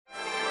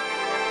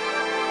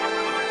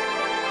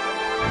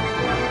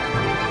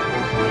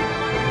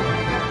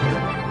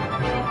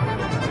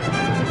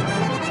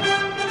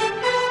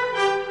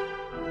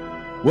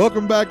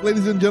Welcome back,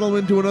 ladies and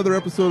gentlemen, to another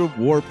episode of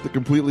Warp, the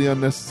completely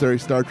unnecessary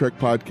Star Trek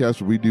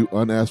podcast where we do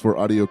unasked for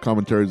audio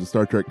commentaries of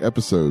Star Trek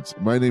episodes.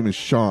 My name is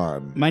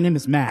Sean. My name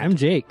is Matt. I'm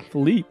Jake.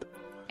 Philippe.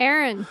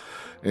 Aaron.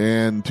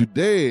 And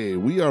today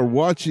we are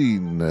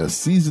watching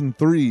Season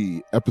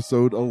 3,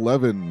 Episode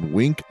 11,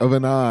 Wink of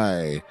an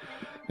Eye.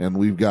 And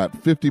we've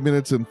got 50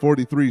 minutes and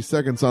 43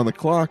 seconds on the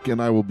clock,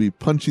 and I will be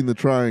punching the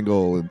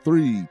triangle in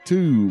 3,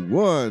 2,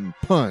 1,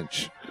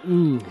 punch.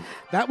 Ooh,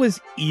 that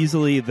was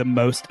easily the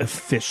most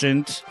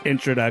efficient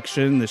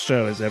introduction the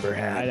show has ever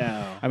had. I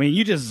know. I mean,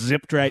 you just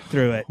zipped right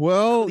through it.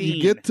 Well, Clean. you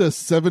get to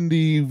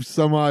 70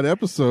 some odd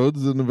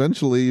episodes, and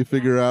eventually you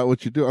figure out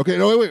what you do. Okay,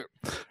 no, wait.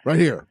 Right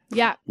here.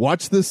 Yeah.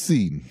 Watch this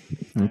scene.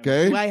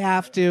 Okay? Do I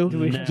have to?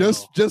 No.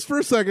 Just for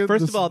a second.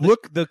 First just of all,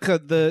 look.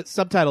 the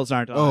subtitles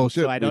aren't on. Oh,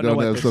 shit. So I don't we know don't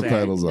what have they're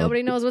subtitles on.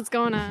 Nobody knows what's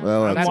going on.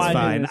 Well, That's Why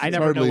fine. is I it's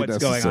never know hardly what's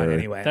going on necessary.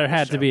 anyway. There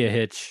had to be a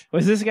hitch.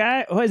 Was this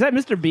guy? Oh, is that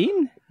Mr.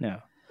 Bean? No.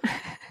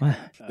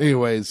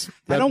 Anyways.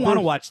 I don't want to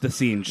first- watch the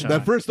scene, Sean.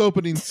 That first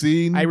opening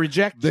scene. I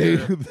reject they,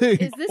 your- they,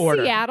 Is this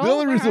order. Seattle? The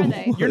only Where reason are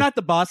they? You're not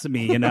the boss of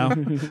me, you know? the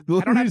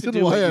I don't only have to reason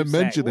do what why I you say.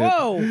 mention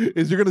Whoa. it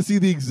is you're going to see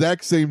the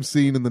exact same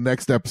scene in the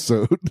next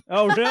episode.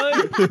 Oh,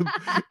 really?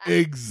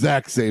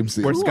 Exact same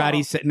scene. Where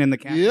Scotty's sitting in the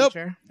captain Yep.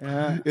 chair.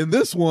 In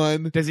this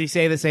one, Does he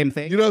say the same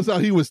thing? you notice how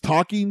he was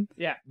talking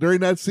Yeah.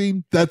 during that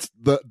scene? That's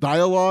the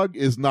dialogue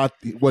is not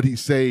what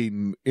he's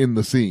saying in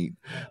the scene.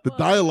 The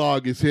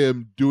dialogue is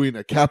him doing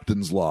a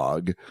captain's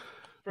log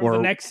For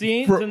the next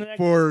scene? for, In the next-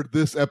 for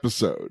this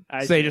episode.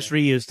 I So they see. just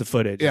reused the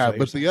footage. Yeah, is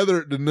what but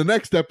you're the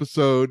next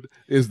episode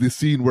is the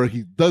scene where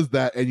he does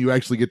that, and you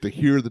actually get to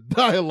hear the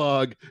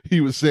dialogue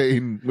he was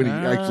saying when he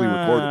actually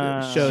recorded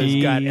it. saying.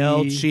 Show's got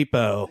El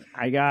Cheapo.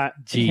 I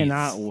Jeez.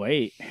 cannot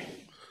wait.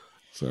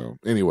 So,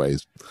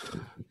 anyways,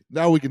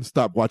 now we can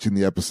stop watching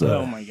the episode.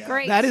 Oh, my God.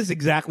 Great. That is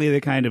exactly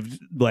the kind of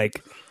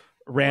like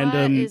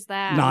random What is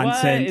that? What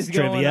nonsense is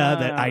going trivia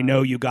that on? I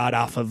know you got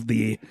off of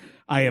the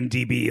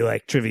IMDb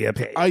like trivia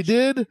page. I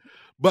did,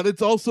 but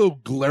it's also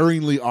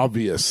glaringly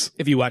obvious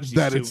if you watch these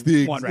that two, it's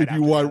the one right if you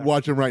after the other.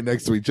 watch them right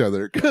next to each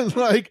other, because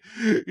like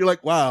you're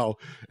like, wow,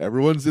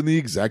 everyone's in the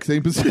exact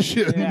same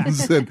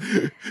positions,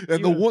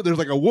 and the one there's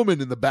like a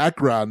woman in the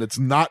background that's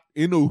not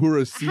in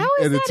Uhura's seat, How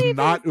is and that it's even-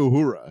 not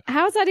Uhura.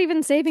 How is that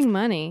even saving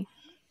money?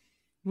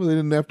 Well, they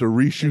didn't have to They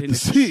reshoot didn't the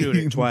scene. shoot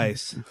it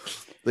twice.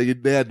 They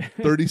had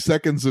 30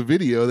 seconds of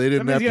video. They didn't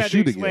Somebody's have to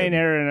gonna shoot explain again.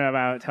 Aaron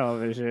about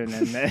television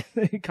and that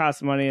it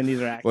costs money and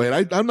these are actors.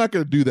 Wait, I'm not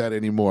going to do that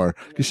anymore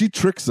because she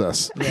tricks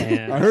us.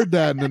 Yeah. I heard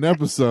that in an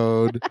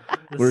episode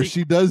where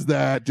she does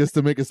that just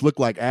to make us look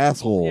like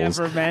assholes.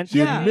 Yeah, for men. She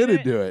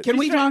admitted to it. Can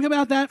we talk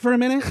about that for a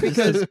minute?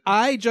 Because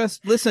I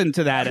just listened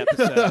to that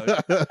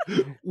episode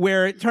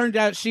where it turned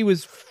out she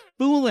was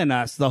fooling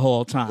us the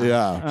whole time.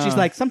 Yeah. She's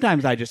like,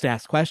 sometimes I just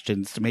ask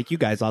questions to make you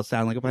guys all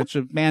sound like a bunch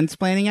of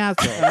mansplaining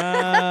assholes.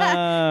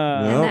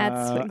 And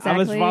that's I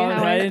was exactly falling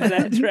how right it- into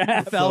that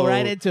trap. Fell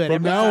right into it. From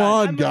every now time.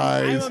 on, I'm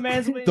guys, a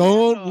mansplaining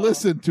don't asshole.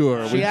 listen to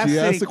her. She When asks she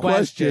any asks a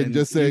question, questions,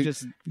 just say, you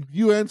just-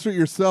 you answer it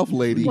yourself,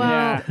 lady. Well,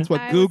 Yeah. That's what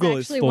I Google was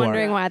is actually for.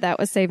 wondering why that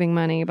was saving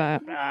money,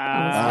 but This is All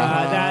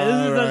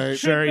a right.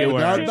 Sure you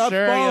were. I'm not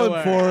Sure you falling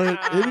were. for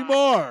it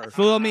anymore.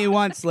 Fool me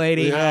once,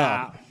 lady.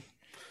 Yeah.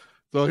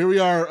 So here we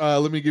are.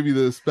 Let me give you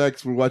the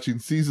specs. We're watching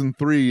Season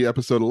 3,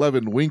 Episode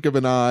 11, Wink of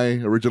an Eye.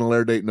 Original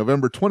air date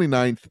November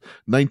 29th,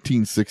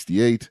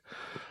 1968.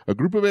 A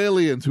group of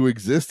aliens who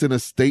exist in a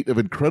state of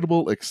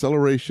incredible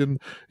acceleration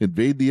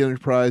invade the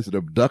Enterprise and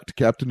abduct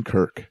Captain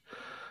Kirk.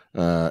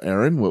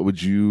 Aaron, what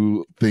would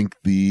you think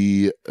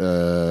the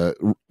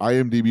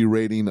IMDb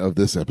rating of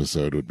this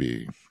episode would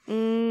be?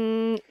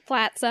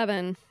 flat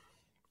 7.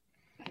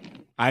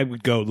 I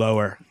would go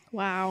lower.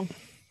 Wow.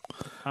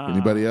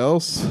 Anybody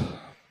else?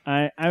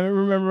 I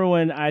remember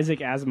when Isaac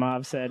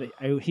Asimov said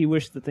he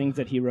wished the things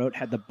that he wrote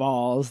had the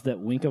balls that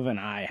Wink of an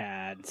Eye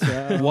had.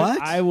 So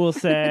What? I will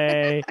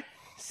say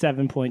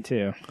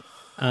 7.2.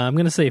 I'm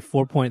going to say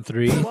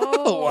 4.3.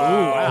 Whoa.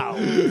 Wow.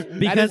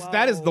 Because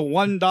that is the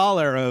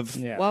 $1 of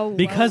Yeah. Whoa.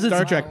 because it's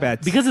Star Trek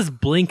bets. Because it's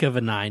blink of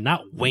an eye,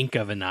 not wink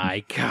of an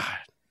eye. God,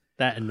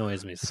 that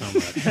annoys me so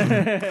much.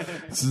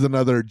 This is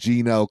another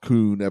Gene L.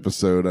 Kuhn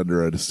episode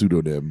under a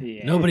pseudonym.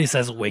 Yeah. Nobody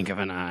says wink of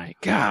an eye.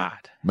 God.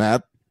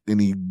 Matt,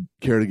 any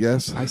care to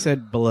guess? I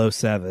said below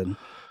 7.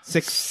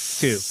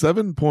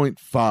 6.2.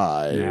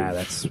 7.5. Yeah,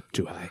 that's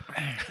too high.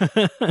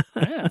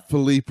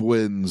 Philippe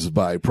wins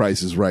by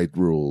Price is Right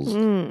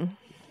rules.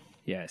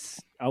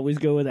 Yes. Always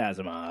go with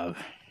Asimov.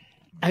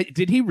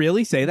 Did he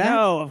really say that?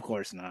 No, of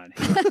course not.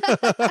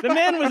 The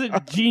man was a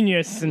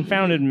genius and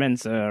founded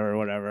Mensa or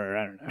whatever.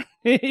 I don't know.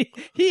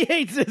 He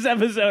hates this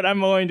episode, I'm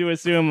going to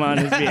assume, on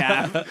his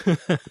behalf.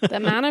 The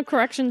amount of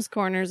corrections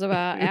corners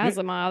about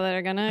Asimov that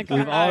are going to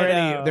We've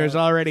know. there's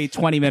already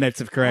 20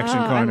 minutes of correction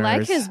I corners.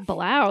 like his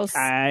blouse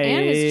I-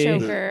 and his The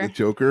choker.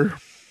 Joker.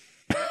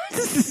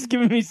 This is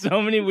giving me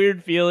so many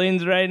weird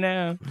feelings right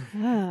now.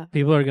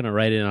 People are going to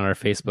write in on our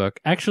Facebook.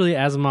 Actually,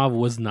 Asimov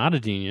was not a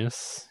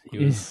genius. He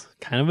was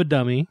kind of a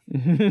dummy.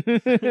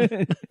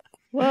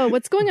 Whoa,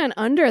 what's going on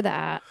under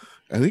that?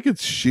 I think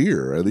it's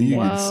sheer. I think you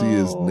can see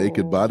his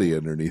naked body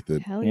underneath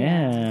it. Hell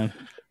yeah.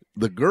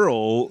 The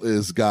girl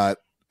has got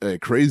a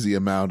crazy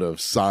amount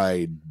of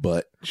side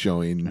butt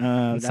showing.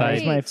 That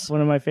Side. was one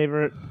of my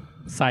favorite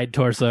Side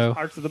torso.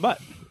 parts of the butt.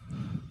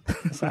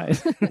 Side.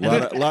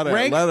 A lot of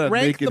Rank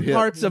naked the hip.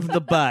 parts of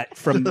the butt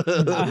from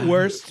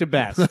worst to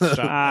best,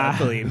 Sean, I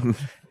believe.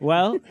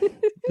 Well,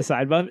 the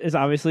side butt is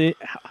obviously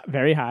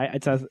very high.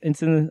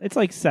 It's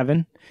like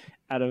 7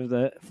 out of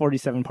the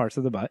 47 parts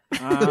of the butt.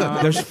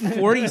 There's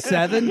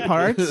 47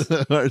 parts.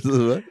 Parts of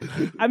the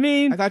butt. I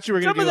mean, I thought you were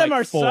gonna some of do them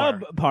like are 4.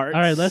 sub parts.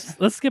 All right,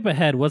 let's skip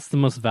ahead. What's the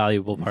most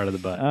valuable part of the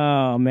butt?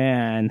 Oh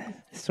man,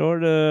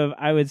 sort of.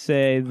 I would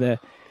say the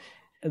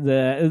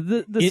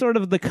sort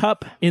of the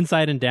cup.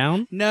 Inside and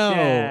down? No,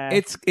 Yeah.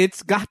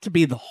 it's got to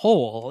be the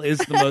hole is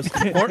the most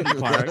important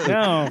part.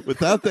 No,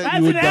 Without that, that's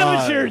you would an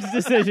die. amateur's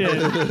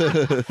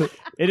decision.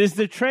 It is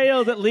the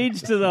trail that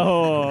leads to the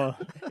hole.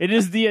 It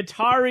is the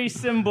Atari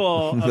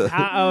symbol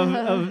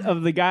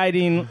of the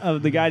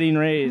guiding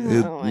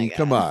rays.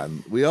 Come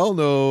on. We all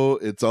know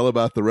it's all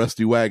about the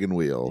rusty wagon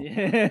wheel.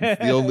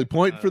 It's the only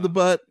point for the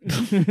butt.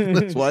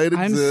 That's why it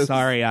I'm exists.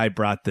 sorry I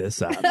brought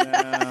this up.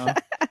 No,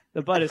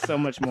 the butt is so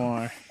much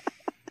more.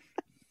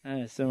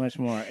 So much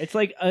more. It's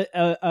like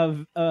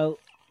a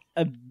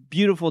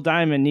beautiful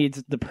diamond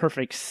needs the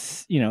perfect,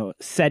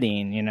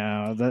 setting.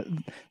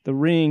 The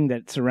ring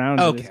that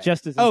surrounds it is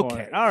just as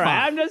important. Okay, All right,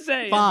 fine. I'm just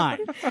saying. Fine.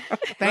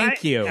 Thank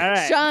Right? you. All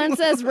right. Sean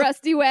says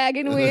rusty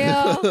wagon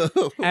wheel.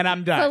 And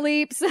I'm done.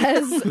 Philippe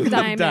says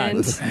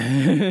diamond.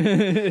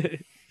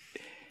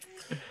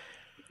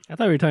 I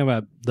thought we were talking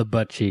about the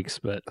butt cheeks,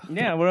 but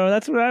Yeah, well,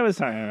 that's what I was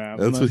talking about.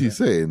 That's what he's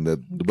saying, that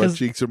the butt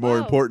cheeks are more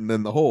Whoa. important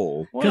than the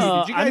hole.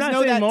 Well, Did you I'm guys not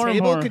know saying that more table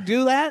important. could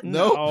do that?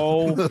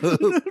 No.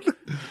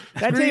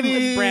 That table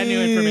is Brand new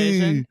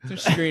information.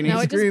 Screening. No,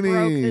 it just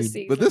broke this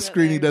season But this that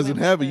screening they doesn't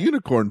went have a with it.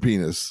 unicorn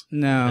penis.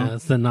 No.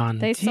 it's the non.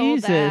 They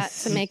sold that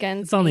Jesus. to make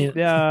ends It's only meet.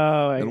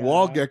 No, And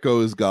wall gecko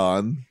is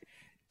gone.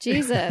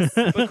 Jesus.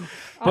 All the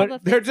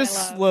But they're things I just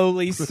love.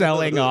 slowly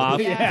selling off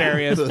Yeah.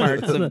 various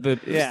parts of the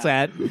Yeah.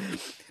 set.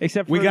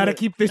 except for We got to the-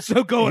 keep this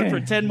show going for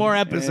 10 more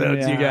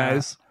episodes, you Yeah.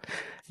 guys.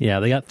 Yeah,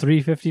 they got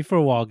 $350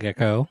 for wall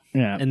gecko,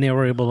 Yeah. and they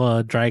were able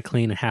to dry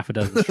clean half a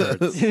dozen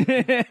shirts.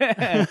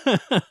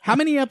 How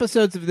many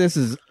episodes of this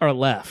are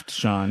left,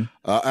 Sean?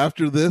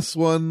 After this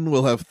one,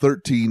 we'll have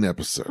 13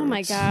 episodes. Oh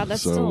my God,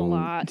 that's So still a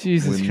lot.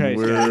 Jesus when Christ.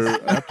 we're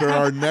after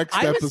our next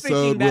I was thinking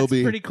episode, that's we'll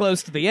be pretty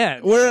close to the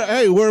end.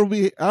 we'll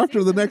be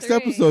after the next 3.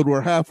 episode.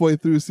 We're halfway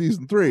through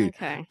season 3.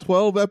 Okay.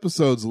 12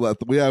 episodes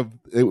left. We have,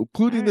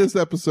 including this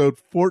episode,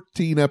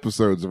 14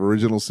 episodes of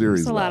original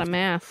series. That's a lot of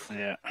left. math.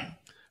 Yeah.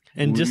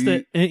 And just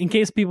in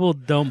case people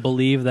don't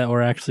believe that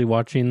we're actually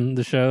watching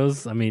the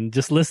shows, I mean,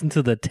 just listen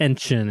to the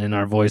tension in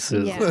our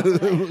voices. Yeah.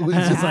 We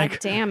It's God like,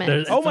 damn it.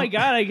 there's- Oh my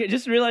God! I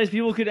just realized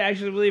people could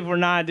actually believe we're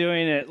not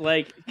doing it.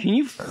 Like, can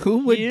you? Who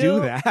would do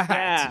feel- that?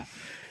 Yeah.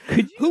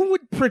 Who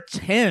would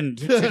pretend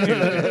to do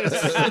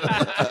this?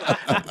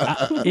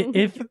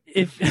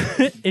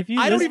 if you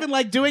I don't listen- even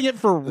like doing it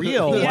for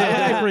real. Why would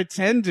Yeah. I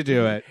pretend to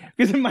do it?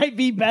 Because it might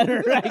be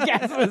better, I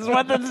guess,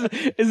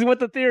 is what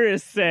the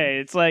theorists say.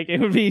 It's like it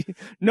would be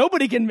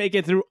nobody can make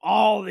it through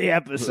all the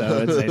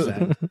episodes. They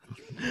said.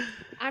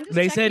 I'm just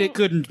They said checking- it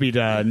couldn't be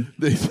done.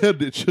 They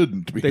said it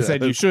shouldn't be. They said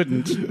done. you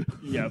shouldn't.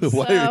 Yep.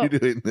 Why So- are you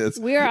doing this?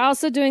 We are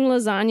also doing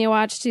Lasagna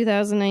Watch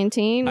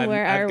 2019.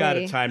 Where are I've got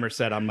we? a timer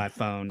set on my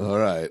phone. All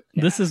right.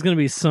 This is going to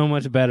be so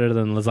much better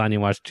than Lasagna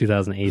Watch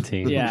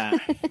 2018. Yeah.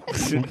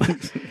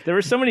 There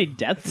were so many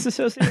deaths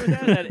associated with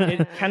that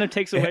it kind of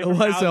takes away. It from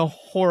was how- a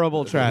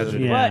horrible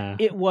tragedy. Yeah.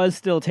 but it was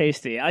still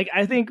tasty. Like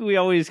I think we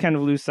always kind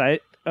of lose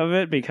sight of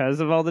it because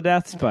of all the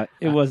deaths, but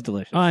it was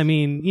delicious. Oh, I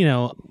mean,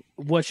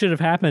 what should have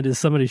happened is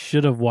somebody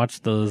should have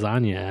watched the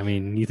lasagna. I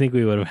mean, you think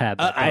we would have had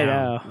that? I down,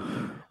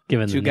 know.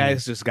 Given You the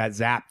guys just got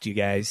zapped, you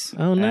guys.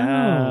 name. Oh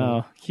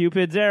no! Oh,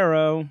 Cupid's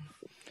arrow.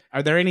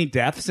 Are there any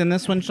deaths in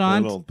this one, I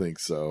Sean? don't think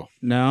so.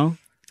 No?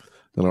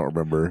 I don't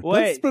remember.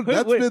 Wait,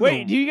 That's been wait.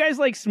 the- Do you guys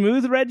like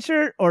smooth red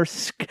shirt or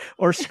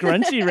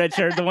scrunchy red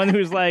shirt? The one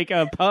who's like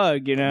a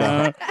pug,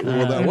 well,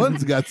 that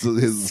one's got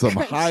some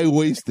high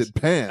waisted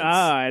pants. Oh,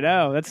 I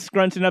know. That's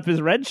scrunching up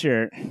his red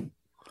shirt.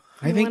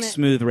 I think want it-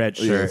 smooth red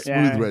Yeah, shirt. smooth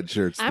Yeah. red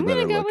shirts. I'm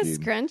going to go with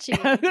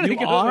scrunchy.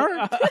 You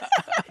are?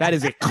 That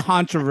is a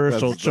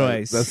controversial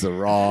choice. That's a I'm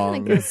wrong.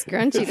 gonna go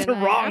scrunchy That's a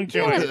tonight. wrong I'm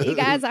feeling- choice. You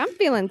guys, I'm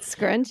feeling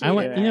scrunchy. I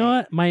went. You know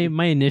what?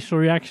 My initial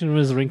reaction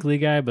was wrinkly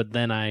guy, but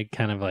then I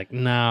kind of like,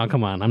 no,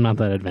 come on, I'm not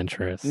that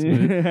adventurous.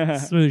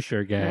 Smooth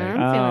shirt guy. I'm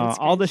feeling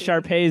All the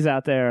scrunchy. Sharpays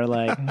out there are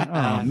like,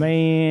 oh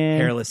man,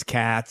 Hairless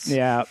cats.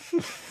 Yeah.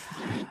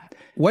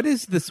 What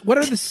is this? What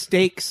are the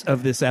stakes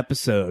of this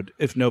episode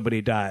if nobody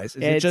dies?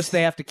 Is it It's- just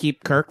they have to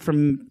keep Kirk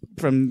from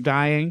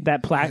dying?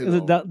 That plaque.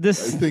 I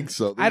This. think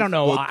so. I don't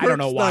know. Well, I don't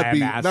know Kirk's why not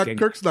I'm asking.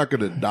 Kirk's not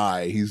going to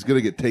die. He's going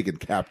to get taken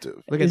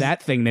captive. Look at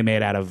that thing they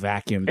made out of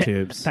vacuum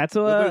tubes. That's But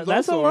a. there's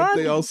That's a also, lot. aren't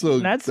they also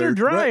That's they're their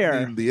dryer.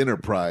 threatening the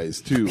Enterprise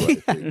too. I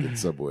think in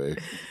some way.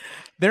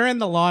 They're in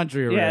the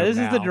laundry room. Yeah, this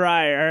is the now.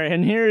 dryer,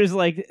 and here is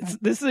like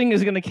this thing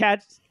is gonna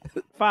catch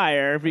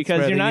fire because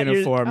Where you're the not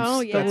uniforms.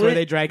 Oh, yeah. That's where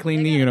they dry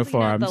clean the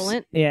uniforms.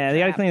 Yeah, they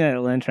gotta clean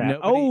that lint trap.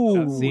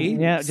 Nobody- see?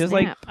 yeah, just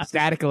like Snap.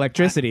 Static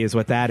electricity is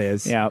what that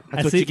is. Yeah.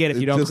 That's what you get if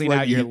you don't Just clean like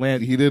out your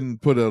lint. He didn't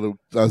put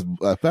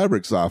a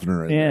fabric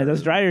softener in yeah, there.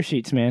 those dryer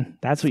sheets, man.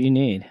 That's what you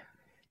need.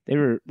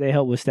 They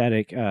help with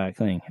static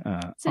cling.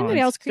 Is anybody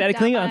else static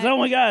creeped out Klingons? by it? Oh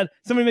my god!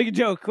 Somebody make a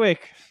joke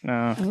quick.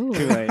 No, Ooh.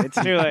 too late. It's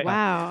too late.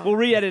 Wow. We'll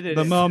re-edit it.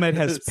 The moment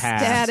has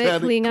passed.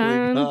 Static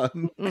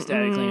Klingon.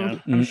 Static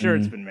Klingon. I'm sure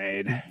it's been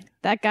made.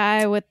 That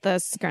guy with the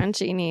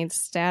scrunchie needs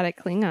static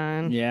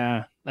Klingon.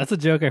 Yeah. That's a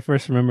joke I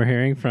first remember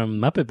hearing from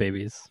Muppet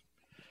Babies.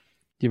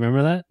 Do you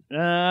remember that?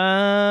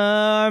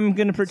 I'm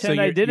gonna pretend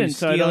you're, I didn't. You're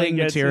so I don't stealing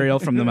get material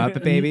to... from the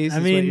Muppet Babies. I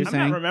is mean, what you're I'm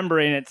saying. not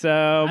remembering it,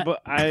 so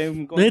but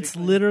I'm going. It's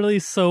literally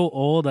so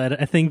old.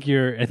 I think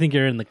you're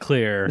in the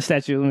clear. the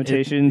statute of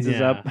limitations is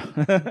yeah.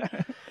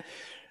 up.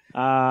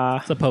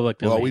 It's a public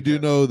domain. Well, we do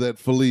know that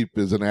Philippe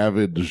is an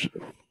avid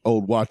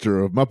old watcher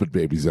of Muppet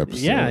Babies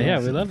episodes. Yeah,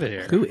 we love it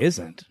here. Who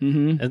isn't?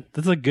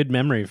 That's a good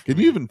memory. For Can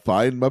me. you even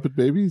find Muppet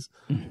Babies?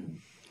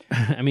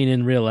 I mean,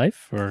 in real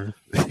life, or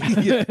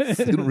Yes,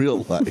 in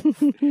real life.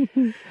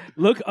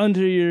 Look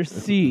under your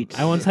seat.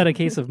 I once had a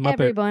case of Muppet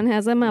Everyone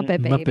has a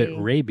Muppet baby. Muppet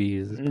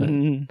rabies. But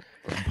Mhm.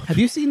 Have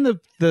you seen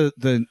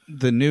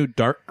the new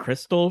Dark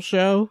Crystal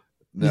show?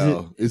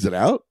 No, is it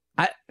out?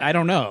 I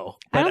don't know.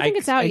 I don't But think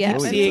it's out I yet.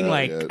 Keep I seeing think-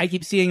 like I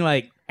keep seeing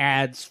like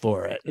ads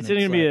for it. It's and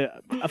going to be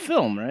like- a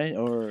film, right?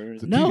 Or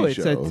It's a no, TV it's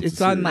show.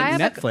 it's on a like I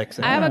have a-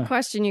 Netflix. I have a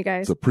question, you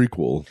guys. It's a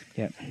prequel.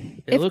 it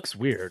if- looks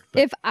weird.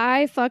 But, If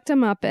I fucked a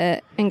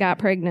Muppet and got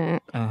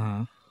pregnant,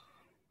 uh-huh.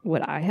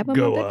 would I have a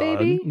Go Muppet on.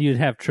 baby? you'd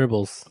have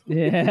tribbles.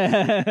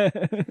 yeah.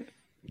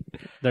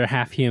 They're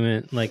half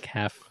human, like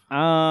half.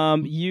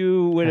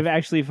 You would have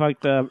actually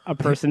fucked a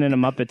person in a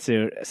Muppet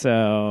suit,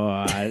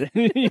 so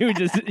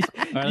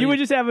you would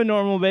just have a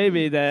normal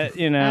baby that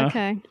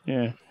Okay.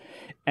 yeah,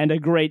 and a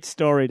great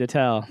story to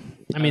tell.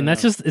 I mean,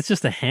 it's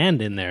just a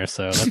hand in there,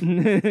 so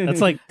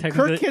that's like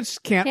technically. Kirk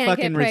just can't Can't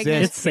fucking get pregnant.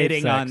 resist It's safe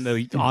hitting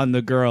sex. on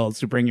the girls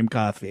who bring him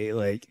coffee.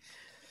 Like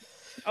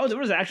Oh, there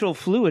was actual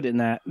fluid in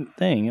that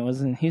thing. It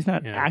wasn't. He's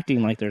not Yeah.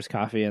 acting like there's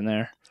coffee in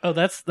there. Oh,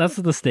 that's what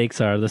the stakes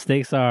are. The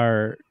stakes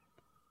are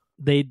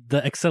the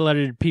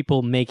accelerated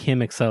people make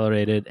him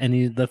accelerated,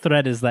 and the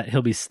threat is that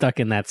he'll be stuck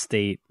in that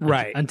state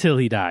Right. until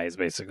he dies,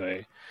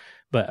 basically.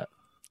 But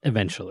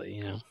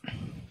eventually,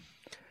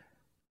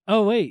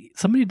 Oh wait,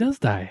 somebody does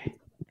die.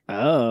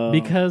 Oh,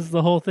 Because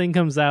the whole thing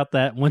comes out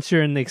that once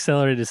you're in the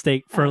accelerated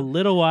state, for a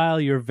little while,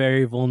 you're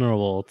very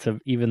vulnerable to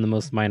even the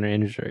most minor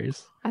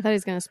injuries. I thought he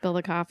was going to spill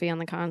the coffee on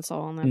the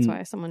console, and that's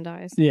why someone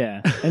dies.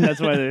 yeah, and that's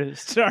why the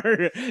Star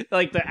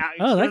like the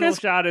Oh, that external guy's-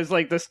 shot is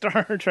like the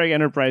Star Trek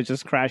Enterprise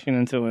just crashing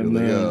into him.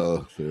 They're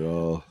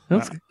all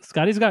No,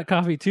 Scotty's got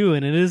coffee too,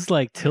 and it is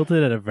like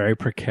tilted at a very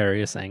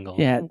precarious angle.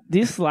 Yeah,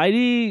 these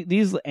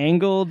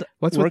angled.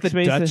 what's with the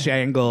workspaces- Dutch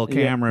angle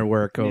Yeah. camera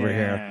work over Yeah.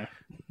 here?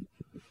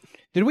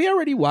 Did we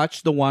already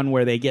watch the one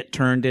where they get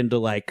turned into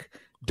like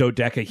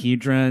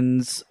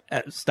dodecahedrons,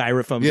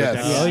 styrofoam Yes.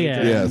 Oh, yeah.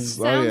 dodecahedrons, Yes.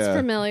 Sounds yeah.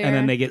 familiar. and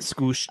then they get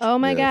squooshed? oh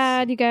my Yes.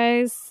 God, you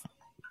guys.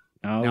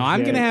 Oh, Now I'm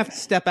shit. gonna have to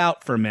step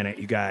out for a minute,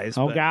 you guys.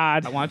 Oh but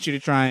God! I want you to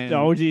try and.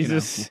 Oh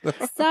Jesus! So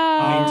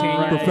Maintain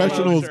your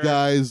Professionals, Sure.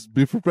 guys.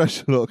 Be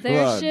professional. Come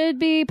there on. should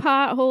be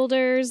pot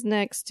holders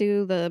next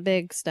to the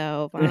big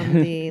stove on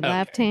the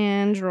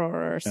left-hand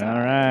drawer. So All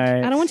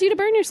right. I don't want you to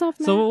burn yourself,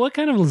 Matt. So, what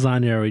kind of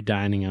lasagna are we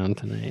dining on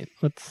tonight?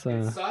 Let's.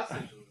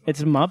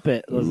 It's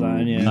Muppet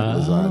lasagna.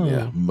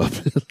 Lasagna.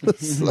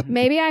 Muppet.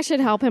 Maybe I should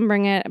help him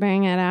bring it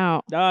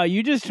out. Oh,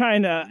 you just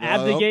trying to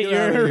abdicate Get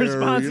out your of here. You're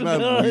not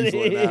responsibility.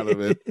 weaseling out of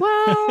it.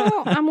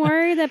 Well, I'm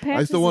worried that Patches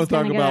I still want to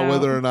talk is gonna about get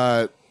whether out. or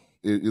not.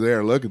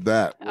 There, look at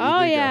that. What do you Oh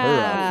think of her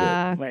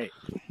yeah, Wait,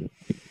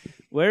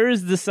 where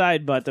is the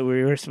side butt that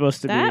we were supposed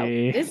to that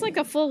be? it's like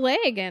a full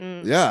leg and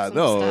outfit? Yeah, some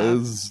no,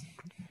 stuff. it's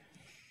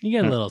You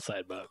get a little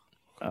side butt.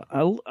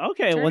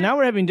 Okay, Turn well it- now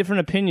we're having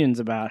different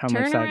opinions about how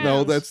Turn much side around.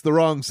 no, that's the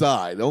wrong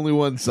side. Only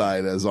one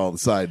side has all the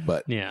side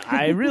butt. Yeah.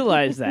 I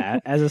realize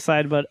that as a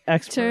side butt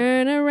expert.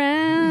 turn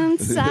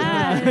around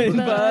side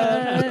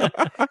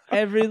butt.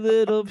 Every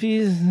little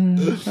piece,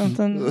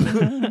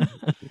 something.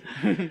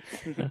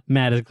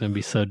 Matt is going to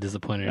be so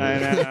disappointed. I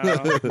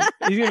know.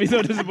 He's gonna be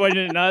so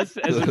disappointed in us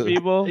as a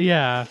people.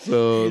 Yeah.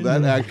 So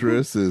that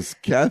actress is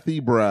Kathy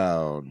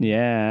Brown.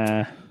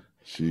 Yeah.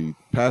 She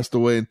passed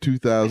away in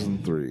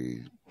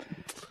 2003.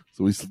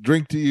 So we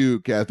drink to you,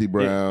 Kathy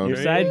Brown. Your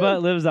side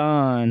butt lives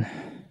on.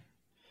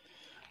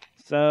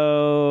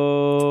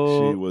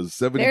 So She was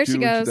 72 There she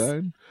when goes. she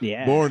died.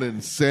 yeah. Born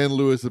in San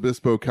Luis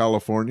Obispo,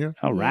 California.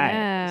 All right.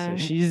 Yeah.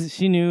 So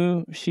she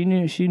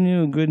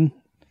knew good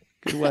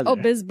weather.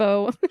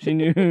 Obispo. She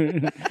knew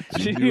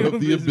She knew of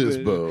the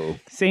Obispo.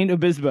 Saint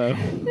Obispo.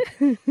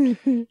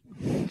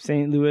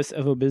 St. Louis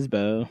of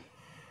Obispo.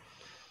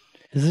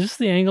 Is this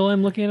the angle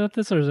I'm looking at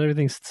this, or is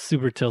everything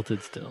super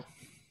tilted still?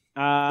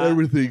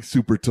 Everything's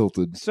super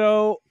tilted.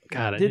 So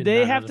God, I did they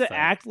not have notice to that.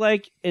 act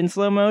like in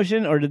slow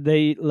motion, or did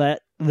they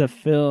let the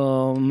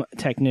film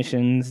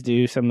technicians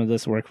do some of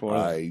this work for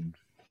them?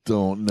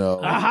 don't know.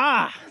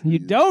 Aha! You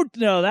don't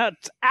know.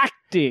 That's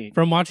acting.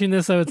 From watching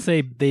this, I would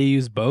say they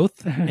use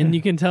both, and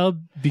you can tell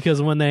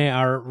because when they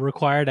are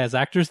required as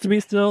actors to be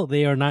still,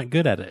 they are not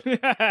good at it.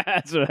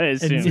 That's what I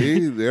assume.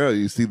 See, there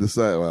you see the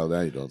side. Well,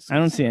 now you don't see. I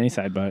don't see any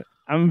side butt.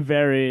 I'm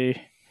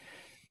very.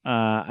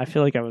 I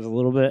feel like I was a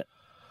little bit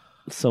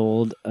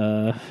sold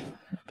bill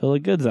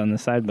of goods on the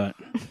side butt.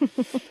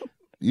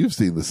 You've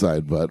seen the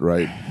side butt,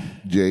 right,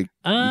 Jake?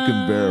 You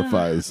can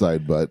verify the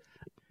side butt.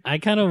 I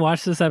kind of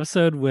watched this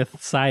episode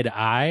with side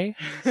eye,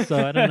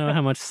 so I don't know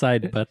how much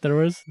side butt there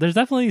was. There's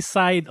definitely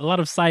a lot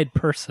of side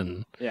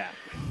person Yeah.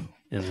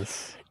 in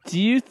this. Do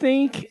you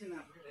think?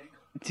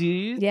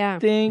 Think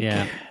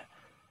Yeah.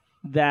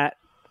 that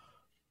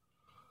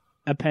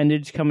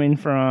appendage coming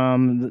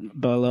from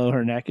below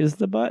her neck is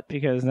the butt?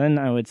 Because then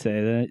I would say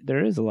that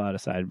there is a lot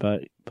of side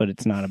butt, but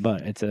it's not a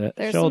butt; it's a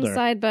There's shoulder. some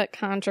side butt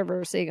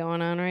controversy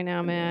going on right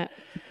now, Matt.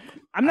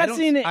 I'm not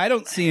seeing it. I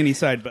don't see any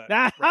side butt.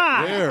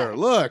 Aha! There,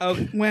 look. Oh,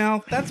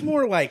 well, that's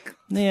more like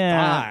Yeah,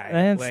 thigh.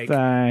 that's Like-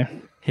 thigh.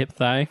 Hip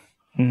thigh.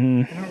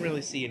 hmm I don't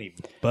really see any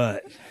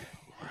butt.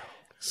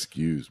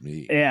 Excuse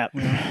me. Yeah,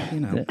 You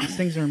know, these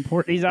things are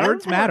important. these are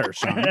Words matter,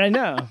 Sean. I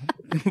know.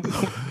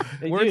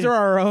 They Words do. are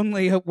our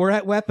only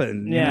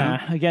weapon. you know?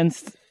 Yeah,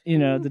 against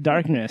the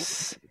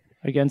darkness,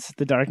 against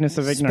the darkness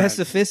of ignorance.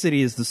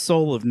 Specificity is the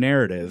soul of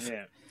narrative.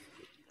 Yeah.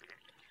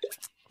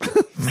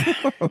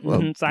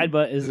 Side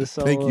butt is the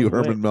soul. Thank you, of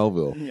Herman wit.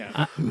 Melville.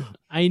 Yeah.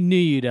 I knew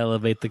you'd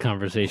elevate the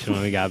conversation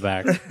when we got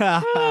back.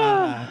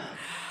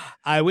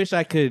 I wish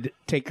I could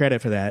take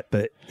credit for that,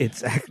 but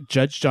it's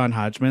Judge John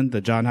Hodgman,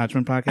 the John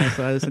Hodgman podcast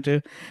that I listen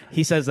to.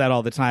 He says that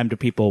all the time to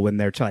people when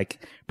they're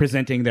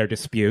presenting their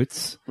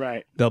disputes.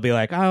 Right. They'll be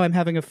like, "Oh, I'm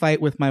having a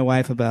fight with my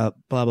wife about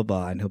blah blah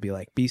blah," and he'll be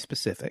like, "Be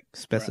specific.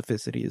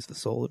 Specificity is the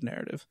soul of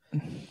narrative."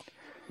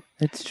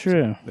 It's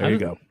true. There you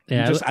go.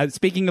 Yeah,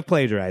 Speaking of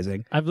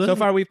plagiarizing, I've so listened-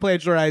 far we've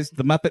plagiarized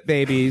the Muppet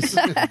Babies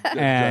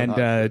and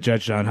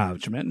Judge John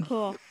Hodgman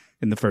Cool.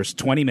 in the first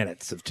 20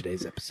 minutes of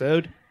today's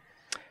episode.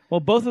 Well,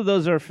 both of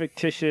those are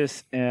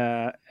fictitious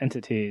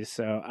entities,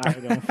 so I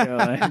don't feel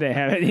like they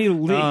have any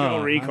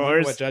legal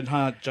recourse. What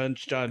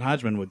Judge John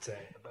Hodgman would say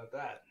about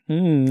that.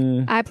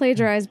 I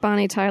plagiarized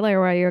Bonnie Tyler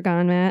while you were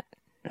gone, Matt.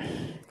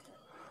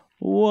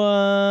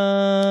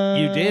 What?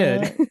 You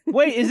did.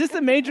 Wait, is this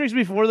the Matrix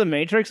before the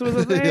Matrix was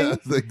a thing? Yes,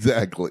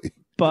 exactly.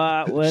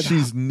 But with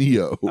She's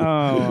Neo.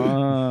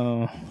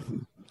 oh,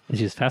 And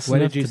she's fast What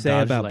enough did you to say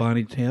dodge about light.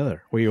 Bonnie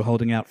Taylor? Were you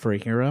holding out for a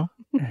hero?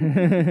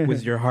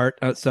 Was your heart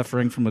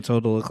suffering from a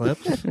total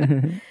eclipse?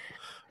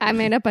 I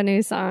made up a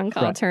new song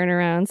called Turn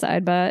Around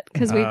Side Butt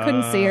because we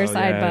couldn't see her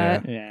side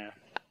butt yeah.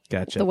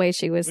 Gotcha. the way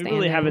she was We standing.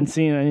 really haven't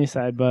seen any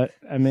side butt.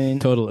 I mean,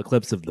 Total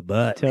eclipse of the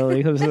butt.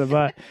 totally close to the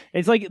butt.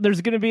 It's like there's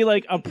gonna be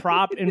like a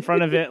prop in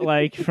front of it,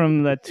 like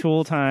from the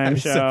Tool Time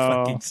So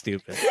show. fucking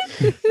stupid.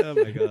 Oh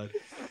my god.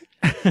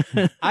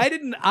 I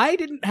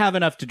didn't have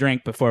enough to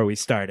drink before we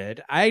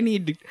started. I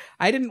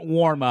didn't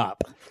warm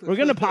up. We're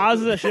gonna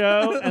pause the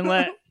show and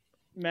let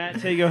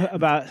Matt take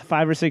about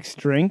 5 or 6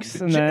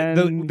 drinks, and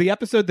then The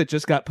episode that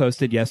just got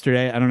posted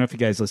yesterday, I don't know if you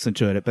guys listened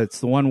to it, but it's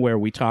the one where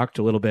we talked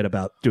a little bit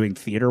about doing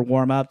theater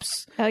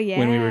warm-ups Oh, yeah.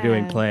 when we were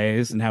doing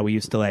plays and how we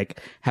used to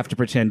like have to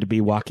pretend to be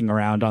walking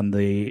around on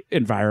the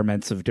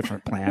environments of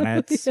different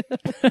planets.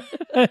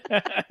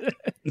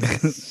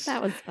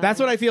 That was fun. That's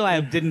what I feel I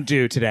didn't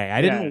do today.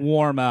 I didn't Yeah.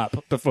 warm up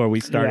before we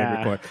started Yeah.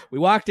 recording. We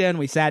walked in,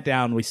 we sat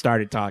down, we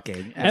started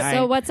talking. And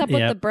So what's up with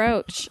Yep. the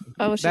brooch?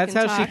 Oh, she that's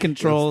can how she talk.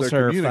 controls That's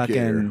their her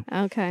communicator.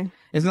 fucking. Okay.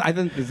 Is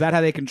that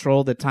how they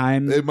control the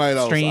time It might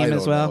also, stream I don't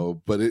as well?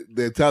 know, but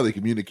that's how they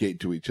communicate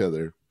to each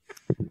other.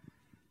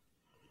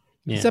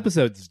 Yeah. This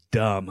episode's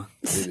dumb.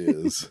 It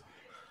is.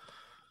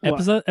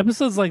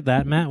 Episodes like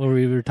that, Matt, where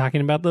we were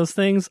talking about those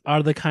things,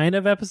 are the kind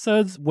of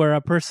episodes where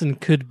a person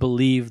could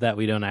believe that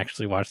we don't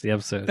actually watch the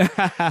episode.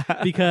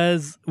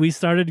 Because we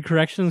started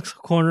Corrections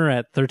Corner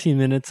at 13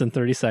 minutes and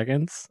 30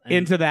 seconds. and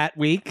Into that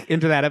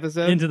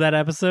episode. into that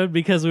episode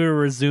because we were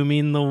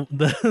resuming the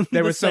there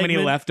the were so many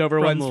segment leftover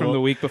ones from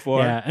the week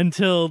before. Yeah,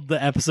 until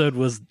the episode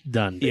was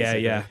done. yeah,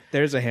 basically. yeah.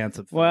 There's a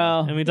handsome. well,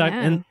 And we talked,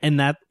 Yeah. and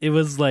that it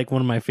was like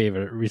one of my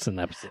favorite recent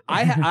episodes.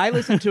 I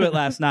listened to it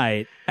last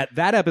night.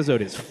 That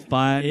episode is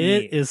fun.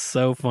 It is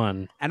so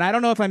fun. And I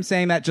don't know if I'm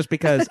saying that just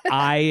because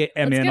I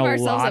am Let's in give a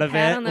ourselves lot a of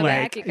pat it. on the Like,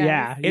 back, you guys.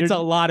 yeah, it's a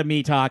lot of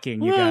me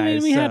talking, you Well, guys. I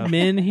mean, we so. had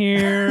Min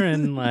here,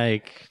 and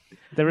like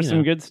there was you some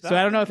know. good stuff. So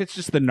I don't know if it's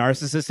just the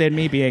narcissist in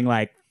me being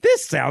like,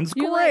 "This sounds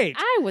You're great," like,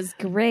 I was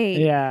great.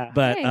 Yeah,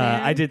 but Hey,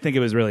 man. I did think it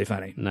was really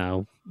funny.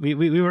 no, we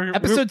were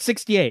Episode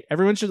 68.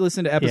 Everyone should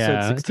listen to episode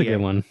yeah, 68. it's a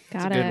good one.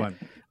 It's Got a good it.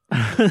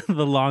 one.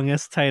 The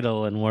longest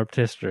title in Warped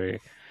History,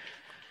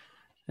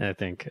 I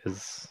think,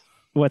 is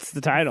what's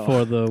the title?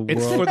 for the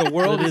It's world. for the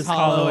world It is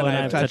hollow and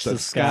I've touched the Oh,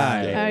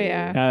 sky. yeah. Oh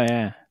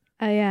yeah.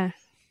 Oh, yeah.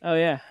 Oh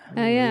yeah.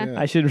 Oh, yeah.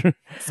 I should. I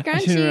Scrunchy.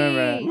 should remember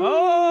that.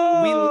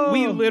 Oh,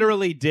 We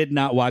literally did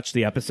not watch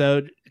the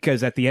episode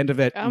because at the end of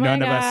it, Oh my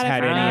none of us God, I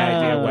had any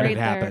forgot. idea what Right had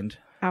there. happened.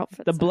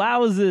 Outfits. the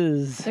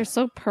blouses. They're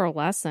so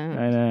pearlescent.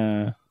 I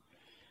know.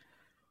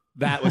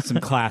 That was some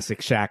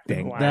classic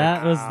Shaq-ting.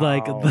 That was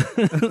like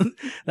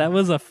that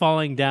was a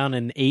falling down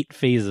in 8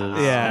 phases.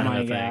 Yeah. Oh kind my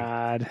of thing.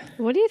 god.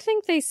 What do you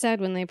think they said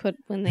when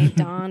they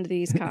donned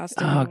these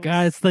costumes? Oh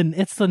god,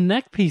 it's the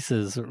neck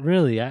pieces.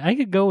 Really, I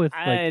could go with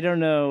I like don't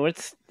know.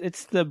 It's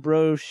the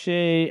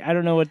brochet. I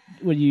don't know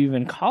what you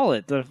even call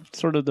it. The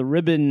sort of the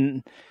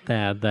ribbon.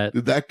 that.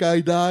 Did that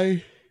guy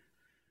die?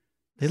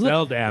 They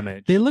Cell look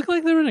damage. they look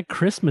like they're in a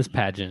Christmas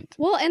pageant.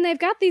 Well, and they've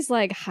got these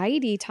like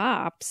Heidi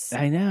tops.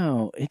 I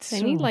know.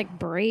 They need like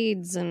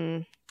braids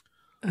and.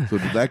 So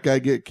did that guy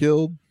get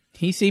killed?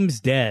 He seems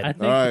dead. I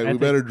think, All right, I we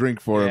think- better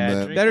drink for Yeah, him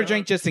then. drink- Better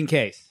drink just in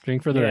case.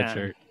 drink for the red Yeah.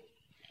 shirt.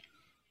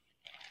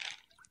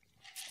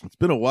 It's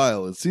been a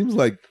while. It seems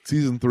like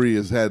season 3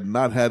 has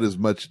not had as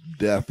much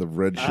death of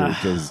red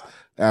shirts as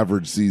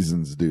average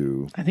seasons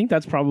do. I think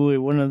that's probably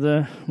one of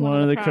the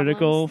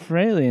critical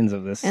failings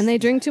of this. And they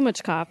drink too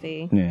much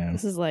coffee. Yeah.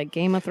 This is like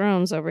Game of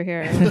Thrones over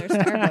here. With their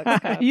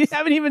Starbucks cups. You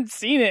haven't even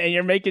seen it, and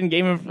you're making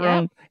Game of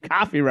Thrones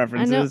coffee I know.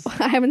 references.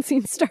 I haven't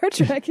seen Star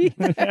Trek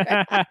either.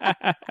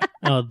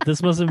 Oh,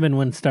 this must have been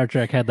when Star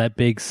Trek had that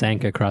big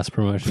Sanka cross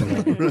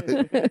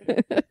promotion.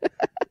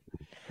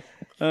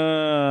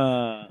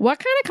 What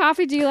kind of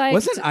coffee do you like?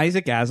 Wasn't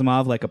Isaac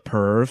Asimov like a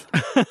perv?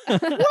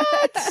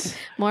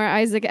 More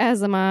Isaac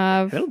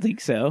Asimov. I don't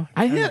think so.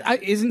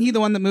 Isn't he the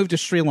one that moved to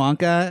Sri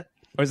Lanka?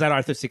 Or is that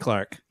Arthur C.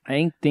 Clarke?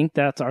 I think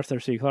that's Arthur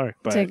C. Clarke.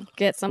 But To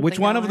get something. Which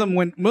one of going. them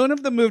went? One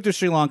of them moved to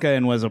Sri Lanka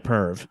and was a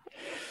perv.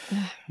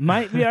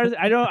 might be Arthur.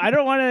 I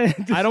don't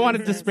want to. I don't want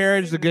to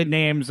disparage the good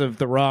names of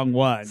the wrong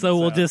one. so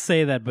we'll just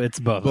say that, but it's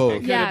both. Both. It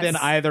could Yes. have been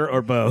either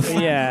or both.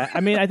 Yeah,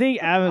 I mean, I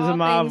think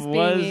Asimov things being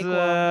was equal.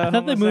 thought they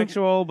moved-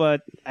 homosexual,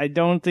 but I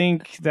don't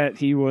think that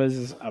he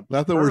was a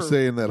Not that we're perv.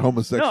 saying that No,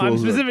 homosexuals I'm are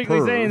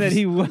specifically saying that pervs.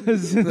 he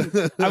was.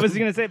 I was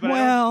going to say, but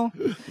Well,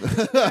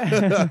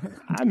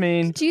 I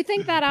mean, Do you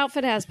think that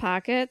outfit has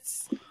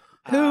pockets?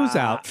 whose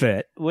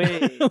outfit?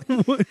 wait.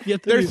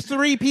 There's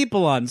 3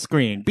 people on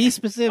screen. Be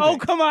specific. Oh,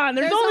 come on.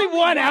 There's only one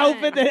one.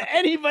 outfit that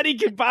anybody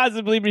could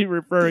possibly be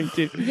referring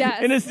to.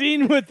 Yes. In a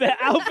scene with the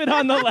outfit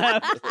on the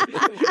left.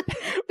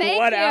 Thank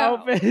what you.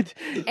 outfit?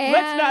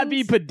 Let's not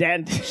be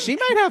pedant. She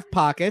might have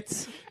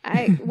pockets.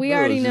 We No,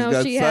 already she's know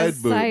got she side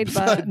has side boobs.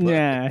 butt.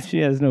 Yeah, she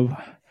has no.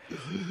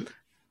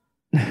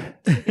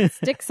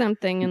 Stick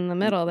something in the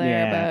middle there,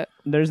 Yeah.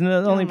 There's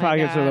no only my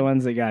pockets are the God.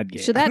 ones that God but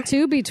gave. should that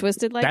too be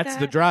twisted like That's that?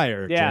 the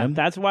dryer, Yeah, Jim.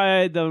 that's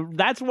why the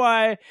God,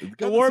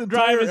 warp this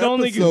drive entire is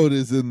only. episode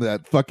is in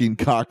that fucking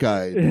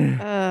cockeyed.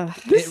 Ugh.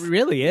 It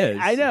really is.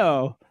 I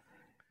know.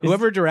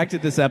 Whoever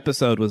directed this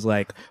episode was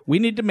like, we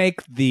need to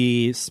make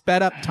the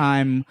sped up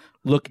time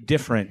look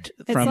different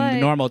from like- the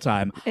normal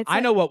time. it's I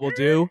like- know what we'll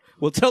do.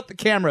 We'll tilt the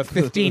camera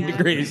 15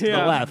 degrees to the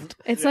Yeah. left.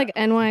 It's like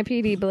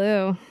NYPD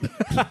Blue.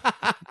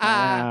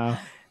 Wow.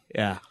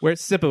 Yeah.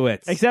 Where's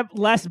Sipowicz? Except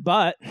less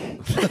butt.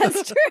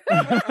 That's true.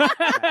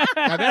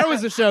 Now, there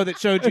was a show that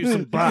showed you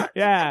some butt.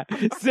 Yeah.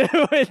 So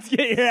let's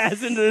get your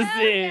ass into the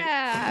scene.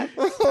 Yeah.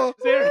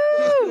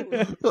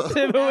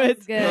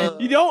 Sibowitz,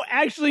 good. you don't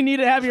actually need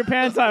to have your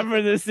pants on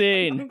for this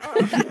scene.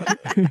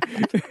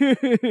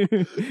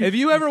 If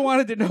you ever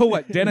wanted to know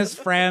what Dennis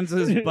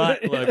Franz's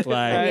butt looked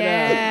like,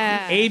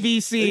 Yeah.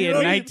 ABC You in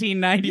don't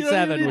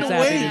 1997 even was need to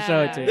happy wait. to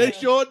show it to you. They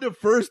showed the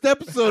first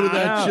episode of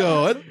that I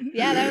know. show.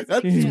 Yeah,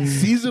 That's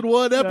season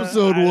 1,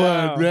 episode I 1,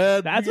 know.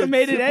 man. That's You what get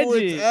made it Sibowitz's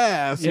edgy.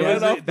 Ass It right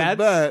was- off the that's-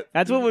 bat.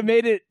 That's what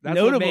made it That's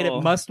notable. what made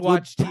it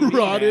must-watch TV.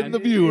 Brought in man. the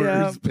viewers,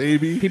 Yeah.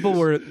 baby. People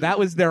were that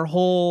was their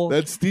whole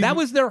that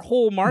was their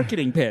whole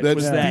marketing pitch. That's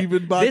was that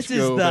Steven this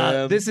is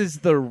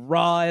Bochco, the man.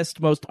 rawest,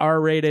 most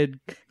R-rated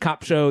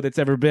cop show that's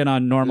ever been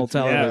on normal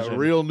television. Yeah,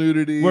 real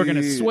nudity. We're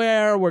gonna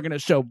swear. We're gonna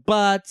show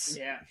butts.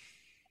 Yeah.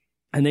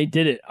 And they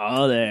did it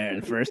all there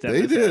in the first They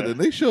episode. did, and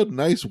they showed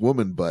nice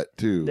woman butt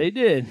too. They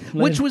did.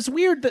 Which was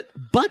weird that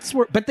butts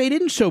were, but they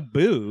didn't show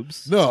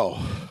boobs. no,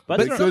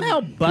 Butts They were- couldn't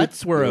somehow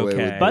butts were get away with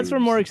okay. Butts were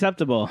boobs. more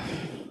acceptable.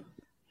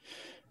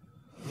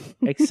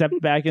 Except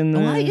back in the.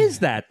 Why is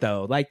that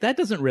though? Like that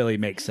doesn't really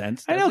make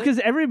sense. I know, does it? because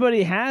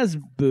everybody has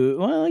boot.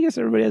 Well, I guess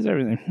everybody has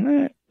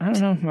everything. I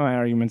don't know what my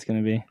argument's going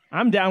to be.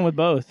 I'm down with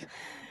both.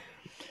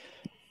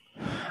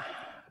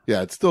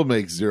 Yeah, it still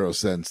makes zero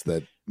sense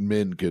that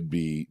men could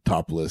be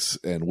topless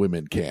and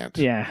women can't.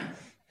 Yeah.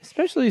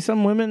 Especially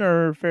some women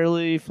are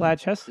fairly flat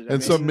chested.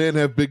 And some men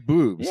have big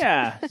boobs.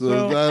 Yeah.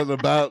 So it's not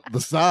about the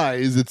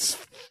size, it's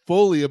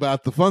fully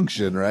about the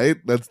function, right?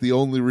 That's the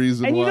only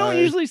reason and why. you don't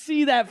usually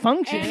see that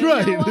function. And you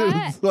Right. know what?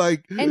 It's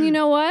like, And you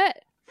know what?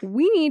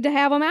 We need to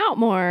have them out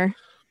more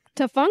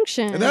to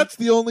function. and that's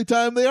the only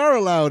time they are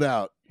allowed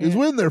out, is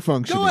when they're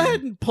functioning. Go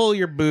ahead and pull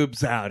your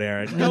boobs out,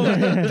 Aaron.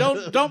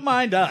 Don't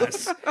mind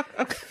us.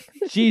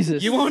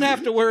 Jesus. You won't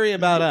have to worry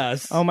about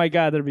us. Oh my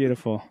God, they're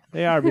beautiful.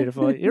 They are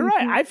beautiful. You're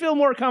right. I feel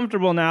more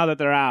comfortable now that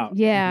they're out.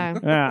 Yeah.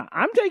 Yeah.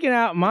 I'm taking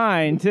out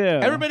mine too.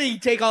 Everybody,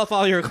 take off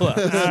all your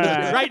clothes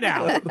right. right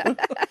now.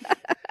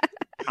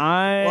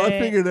 Well, I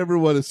figured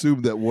everyone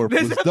assumed that Warp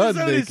This was done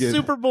episode naked. is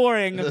super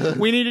boring.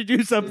 We need to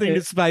do something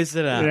to spice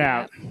it up.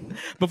 Yeah.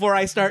 before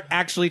I start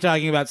actually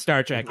talking about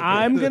Star Trek.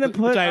 I'm gonna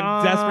put. which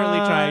I'm desperately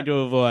trying to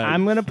avoid.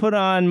 I'm gonna put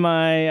on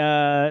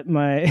my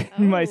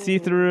my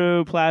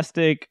see-through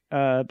plastic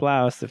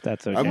blouse, if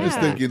that's okay. I'm just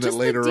thinking that Just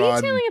the later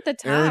on, detailing at the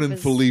top Aaron and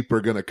is- Philippe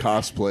are going to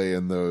cosplay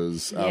in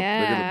those. They're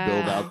Yeah. going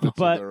to build outfits.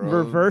 but of their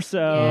own.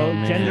 reverso,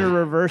 Yeah. gender I'm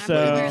gonna wear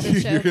reverso.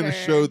 the You're going to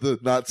choker. show the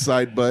not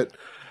side butt.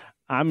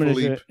 I'm gonna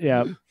do, Philippe.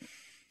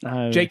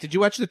 yeah. Jake, did you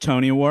watch the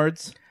Tony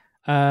Awards?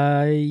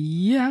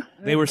 Yeah.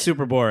 They were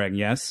super boring.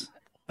 Yes.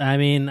 I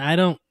mean, I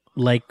don't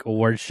like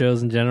award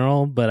shows in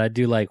general, but I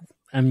do like.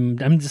 I'm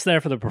just there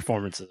for the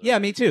performances. Yeah,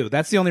 me too.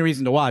 That's the only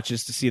reason to watch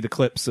is to see the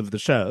clips of the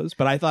shows.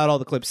 But I thought all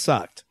the clips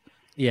sucked.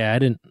 Yeah,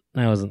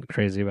 I wasn't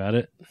crazy about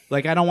it.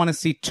 Like, I don't want to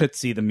see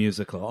Tootsie the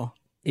musical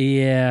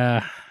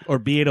Yeah. or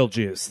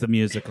Beetlejuice the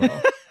musical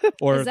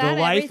or Is that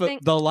everything?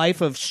 the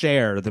life of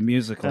Cher the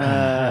musical. Like,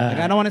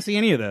 I don't want to see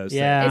any of those.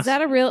 Yeah. Is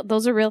that a real?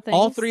 Those are real things.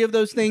 All three of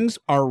those things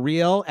are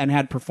real and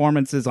had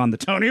performances on the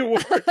Tony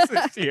Awards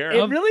this year.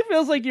 It really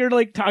feels like you're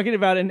like talking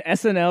about an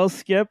SNL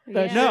skip.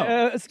 Yeah.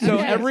 No. So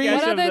Okay, every- What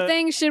sketch of other the-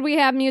 things should we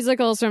have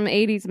musicals from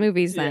 80s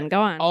movies then?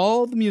 Go on.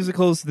 all the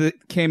musicals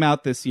that came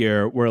out this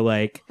year were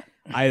like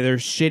either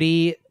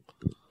shitty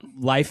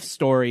life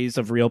stories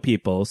of real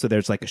people. So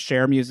there's like a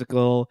Cher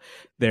musical,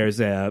 there's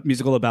a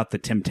musical about the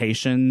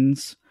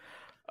Temptations,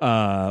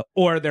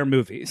 or they're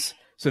movies.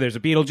 So there's a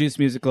Beetlejuice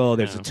musical,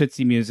 there's a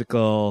Tootsie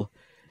musical.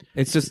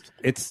 It's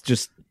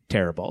just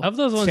terrible. Of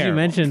those ones you Terrible.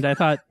 mentioned, I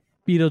thought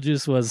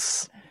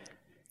Beetlejuice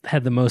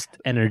had the most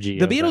energy.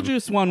 The of them.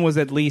 Beetlejuice one was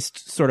at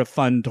least sort of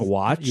fun to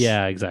watch.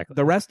 Yeah, exactly.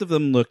 The rest of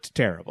them looked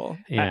terrible.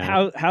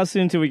 Yeah. How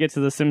soon till we get to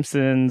the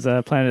Simpsons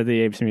Planet of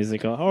the Apes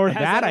musical? Or has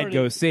That I'd already-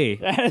 go see.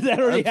 Has that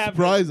already I'm happened?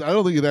 surprised. I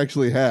don't think it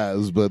actually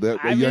has, but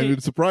I mean-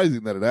 it's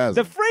surprising that it has.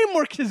 The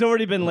framework has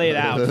already been laid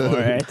out for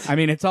it. I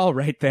mean, it's all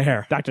right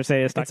there. Dr.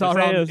 Sayus, Dr. It's all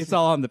Sayus. it's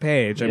all on the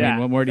page. I Yeah. mean,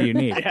 what more do you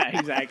need? Yeah,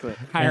 exactly.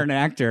 Hire an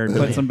actor and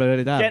put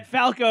somebody up. Get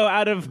Falco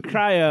out of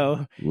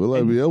cryo. Will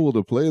I be able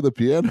to play the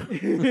piano?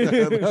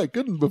 I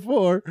couldn't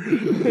before.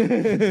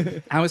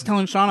 I was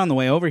telling Sean on the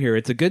way over here,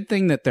 it's a good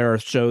thing that there are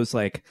shows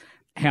like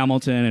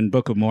Hamilton and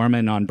Book of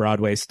Mormon on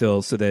Broadway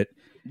still, so that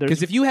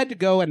because if you had to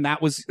go and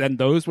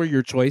those were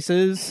your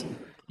choices,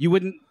 you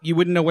wouldn't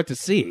know what to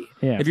see.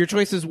 Yeah. If your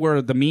choices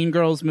were the Mean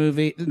Girls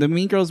movie, the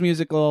Mean Girls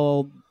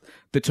musical,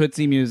 the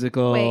Tootsie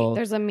musical. Wait,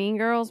 there's a Mean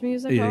Girls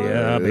musical?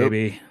 yeah, Yep.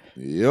 baby.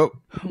 Yep.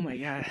 Oh my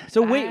god.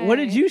 So wait, what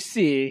did you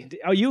see?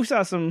 Oh, you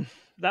saw some.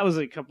 That was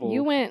a couple.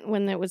 You went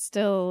when there was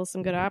still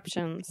some good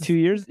options. 2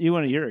 years. You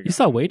went a year ago. You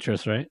saw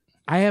Waitress, right?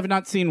 I have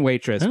not seen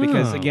Waitress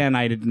because Oh. again,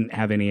 I didn't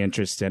have any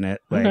interest in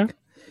it. Like Okay.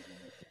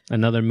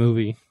 Another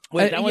movie.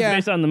 Wait, that one's yeah.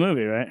 based on the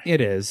movie, right?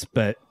 it is,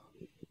 but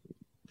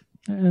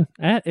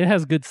It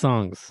has good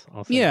songs.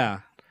 Also. yeah.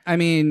 I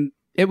mean,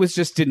 it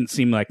just didn't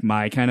seem like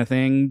my kind of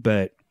thing,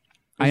 but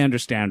I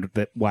understand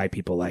why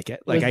people like it.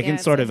 Like, I can Yeah,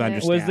 sort of so good.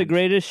 understand. Was The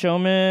Greatest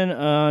Showman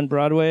on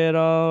Broadway at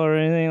all, or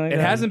anything like It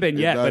that? hasn't been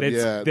yet, but Not it's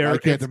yet. there. I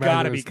can't It's got to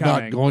imagine be it's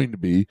coming. not going to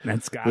be.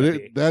 That's got But to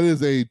be. that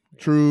is a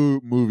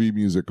true movie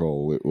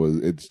musical.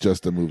 It's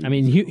just a movie. I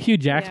mean, Hugh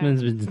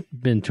Jackman's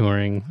been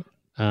touring,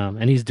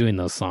 and he's doing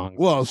those songs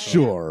well,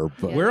 sure,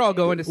 but We're all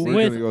going to see We're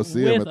with, gonna go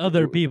see him with at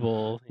other the-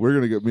 people. we're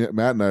gonna get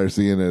Matt and I are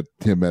seeing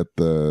him at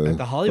the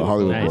Hollywood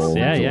Bowl. Nice. Bowl in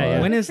Yeah, yeah, July.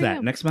 yeah. When is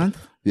that? Next month?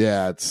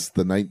 Yeah, it's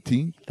the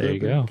 19th. There you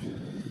go.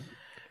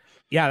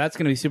 Yeah, that's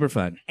going to be super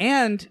fun.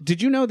 And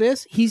did you know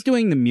this? He's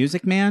doing The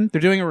Music Man.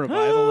 They're doing a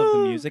revival of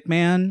The Music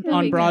Man He'll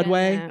on be good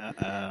Broadway at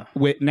that.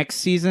 with next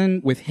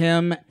season with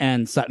him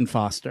and Sutton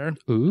Foster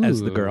Ooh.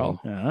 as the girl.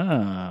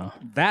 Oh.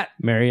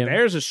 Miriam.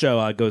 There's a show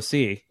I'd go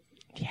see.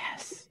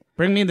 Yes.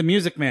 Bring me The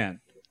Music Man.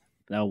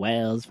 The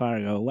Wells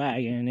Fargo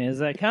wagon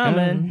is a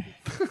coming.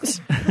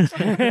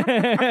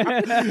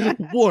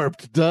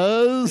 Warped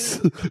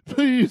does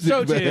Music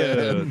Show Man.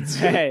 tunes.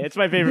 Hey, it's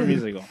my favorite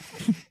musical.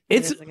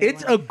 It's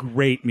a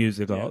great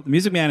musical. The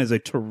Music Man is a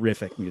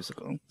terrific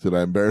musical. Should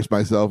I embarrass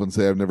myself and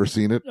say I've never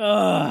seen it?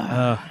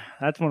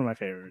 That's one of my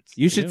favorites.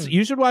 You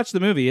should watch the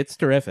movie. It's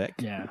terrific.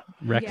 Yeah.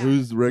 Rex. Yeah.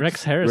 Who's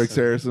Rex Harrison. Rex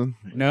Harrison.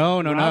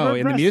 No. Robert In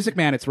The Preston. Music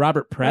Man, it's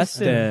Robert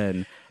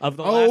Preston of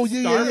the Oh Last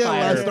yeah, Starfighter.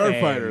 Last fame.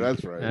 Starfighter.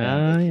 That's right.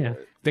 Yeah.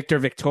 Victor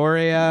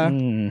Victoria,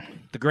 Mm.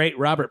 the great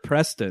Robert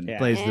Preston Yeah.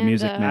 plays the And,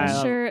 Music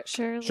Man.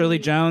 Shirley Shirley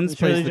Jones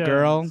Shirley plays the Jones.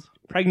 girl.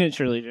 Pregnant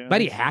Shirley Jones.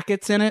 Buddy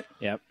Hackett's in it.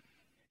 Yep.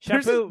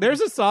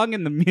 There's a song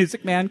in The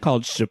Music Man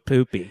called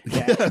Shapoopy.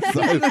 Yes,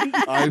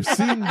 I've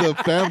seen the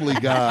Family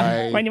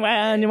Guy. When you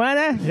wanna.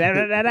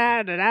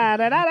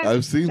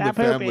 I've seen the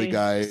Family Shapoopy.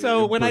 Guy.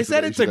 So when I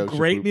said it's a impersonation of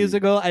great Shapoopy.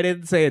 musical, I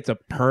didn't say it's a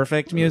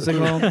perfect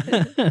musical.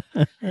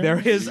 there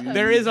is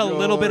a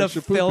little bit of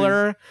Shapoopy.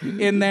 filler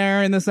in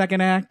there in the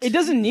second act. It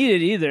doesn't need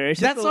it either.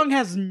 It's That just song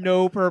has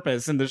no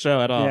purpose in the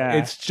show at all. Yeah.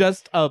 It's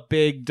just a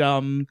big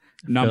dumb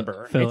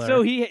number. Filler.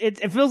 So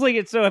it feels like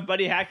it's so if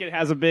Buddy Hackett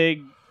has a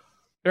big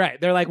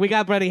Right. They're like, we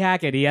got Buddy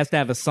Hackett. He has to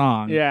have a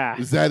song. yeah.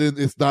 Is that in?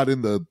 It's not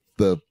in the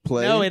the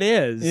play? No, it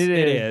is. It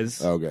It is.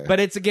 is. Okay. But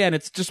it's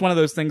just one of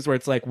those things where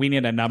it's like we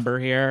need a number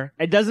here.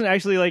 It doesn't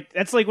actually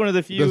that's like one of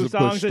the few Doesn't push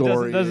songs that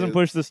story, doesn't yeah.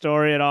 push the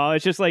story at all.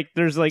 It's just like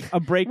there's like a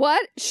break.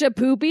 What?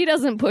 Shapoopy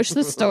doesn't push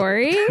the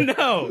story?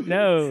 No.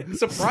 No.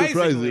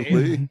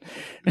 Surprisingly.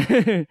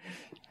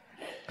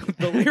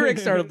 The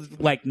lyrics are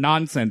like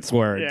nonsense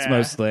words Yeah.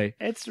 mostly.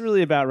 It's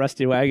really about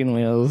rusty wagon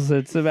wheels.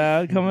 It's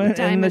about coming and the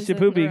Diamonds in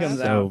the shapoopy rough.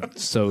 comes out.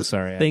 So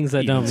sorry. I Things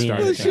that even don't mean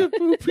started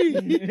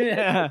anything. that.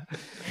 Yeah.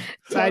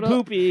 Side Total-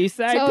 poopy.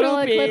 Side Total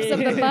poopy. eclipse of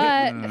the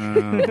butt.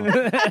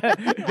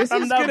 This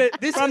from is the, gonna-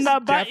 this from is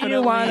the butt you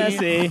definitely want to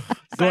see.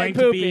 going Side to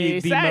poopy. be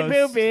the Side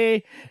most-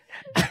 poopy.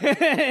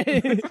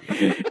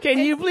 Can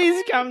you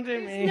please come to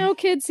me? No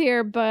kids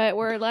here, but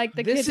we're like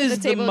the This kids at is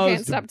the table the can't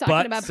most stop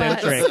talking about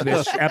butt-centric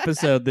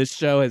butts. this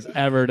show has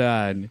ever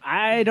done.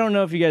 I don't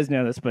know if you guys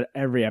know this, but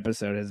every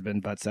episode has been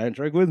butt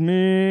centric with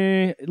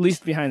me, at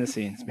least behind the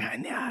scenes,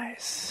 behind the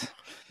eyes.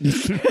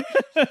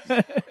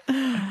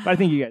 But I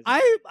think you guys.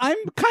 I'm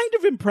kind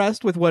of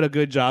impressed with what a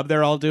good job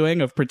they're all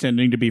doing of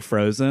pretending to be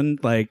frozen.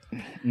 Like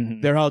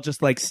they're all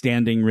just like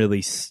standing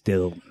really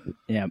still.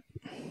 Yeah.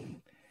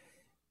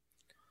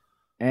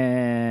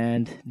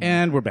 And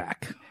We're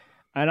back.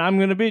 I'm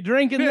gonna be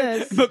drinking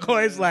this.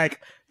 McCoy's like,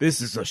 this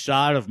is a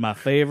shot of my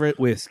favorite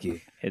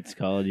whiskey. It's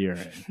called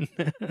urine.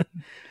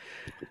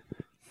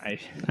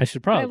 I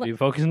should probably be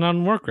focusing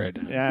on work right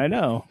now. Yeah, I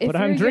know, If but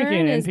your I'm drinking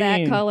urine and is that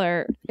peeing.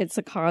 color, it's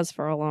a cause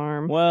for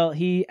alarm. Well,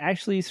 he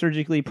actually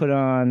surgically put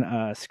on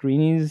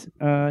Screeny's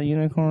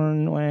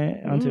unicorn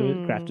way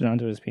grafted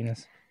onto his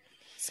penis.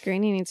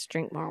 Screeny needs to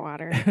drink more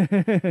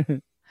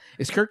water.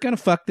 Is Kurt gonna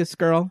fuck this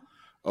girl?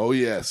 Oh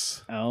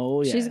yes.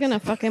 Oh, yeah. She's gonna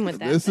fuck him with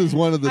that. This is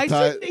one of the I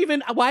times. shouldn't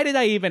even. Why did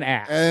I even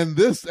ask? And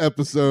this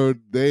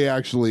episode, they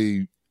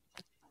actually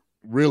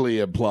really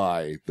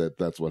imply that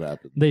that's what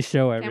happened. They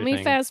show Can everything.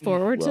 we fast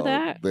forward to Well,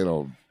 that? They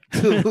don't.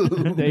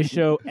 They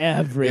show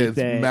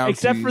everything mounty.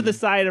 except for the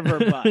side of her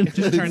butt. It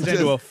just turns It's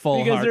into a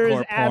full Because there is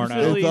hardcore porno.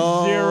 absolutely It's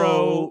all-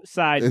 zero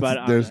side butt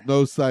on There's it.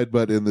 no side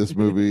butt in this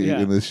movie, Yeah.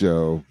 in this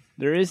show.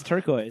 There is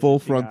turquoise. Full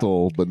Yeah.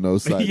 frontal, but no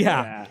side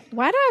Yeah.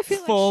 Why do I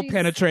feel Full like she's,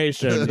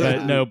 penetration,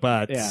 but no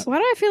butts. Yeah. Why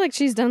do I feel like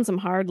she's done some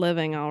hard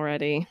living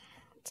already?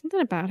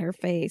 Something about her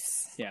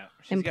face. Yeah.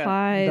 She's got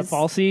Implies- the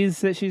falsies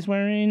that she's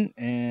wearing.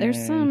 And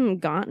There's some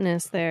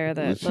gauntness there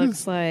that She's-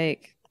 looks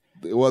like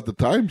butt. Well, at the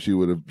time, she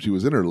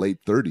was in her late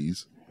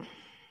 30s.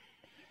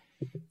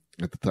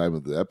 At the time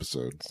of the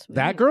episode.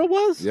 That girl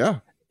was? Yeah.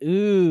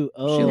 Ooh.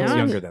 Oh. She looks now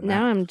younger I'm, than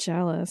now that. I'm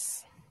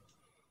jealous.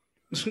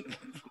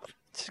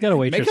 She's got a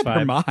waitress Make up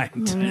her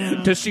vibe.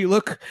 mind. Does she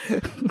look?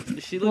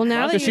 She Well,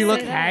 now that Does she you look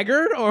say that-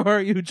 haggard, or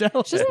are you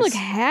jealous? She doesn't look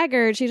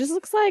haggard. She just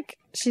looks like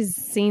she's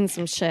seen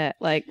some shit.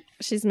 Like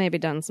she's maybe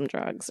done some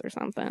drugs or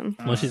something.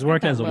 Well, she's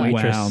worked as a Wow.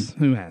 waitress Wow,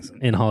 who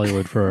hasn't? in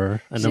Hollywood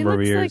for a She number of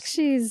looks years. like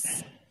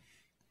she's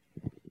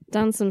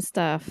done some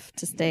stuff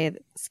to stay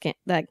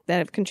that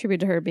have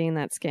contributed to her being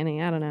that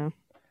skinny. I don't know.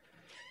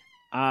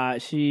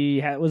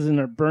 She was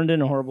burned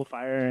in a horrible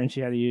fire, and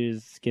she had to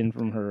use skin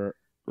from her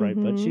right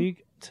butt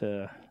cheek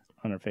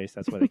on her face.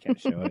 That's why they can't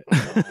show it.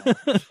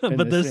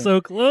 But they're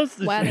so close.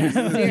 To Why sharing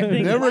there's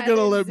everything. zero- Never why gonna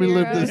there's let me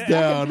live zero- this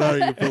down, are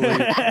you,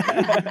 Philippe?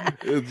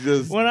 It's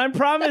just. When I'm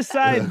promised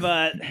side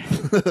butt,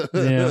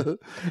 Yeah.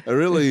 I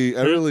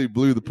really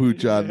blew the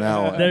pooch on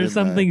now. There's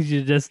some didn't I? things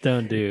you just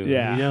don't do.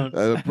 Yeah. You don't.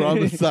 I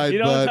promised side You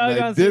don't butt, tug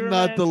and I on did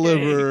not Superman's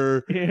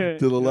deliver cake.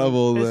 to the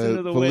level Listen to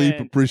that the Philippe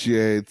wind.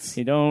 appreciates.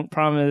 you don't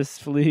promise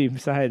Philippe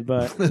side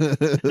butt.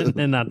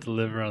 and not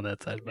deliver on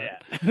that side.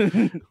 But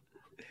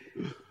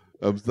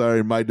I'm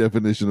sorry, my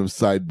definition of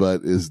side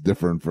butt is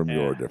different from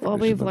your definition. Well,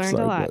 we've of learned side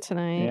a lot butt.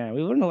 tonight. Yeah,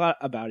 we learned a lot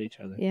about each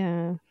other.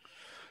 Yeah.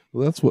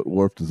 Well, that's what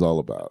Warped is all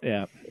about.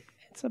 Yeah,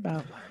 it's about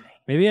learning.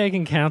 maybe I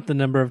can count the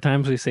number of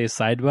times we say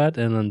side butt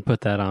and then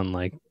put that on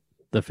like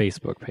the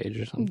Facebook page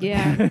or something.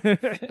 Yeah.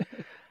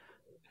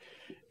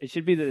 It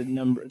should be the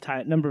number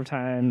of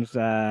times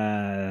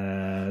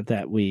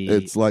that we.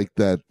 It's like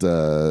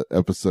that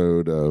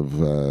episode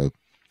of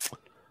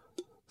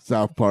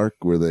South Park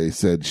where they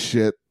said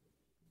shit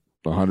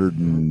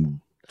 120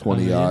 Oh,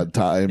 yeah. odd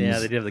times. Yeah,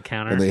 they did have the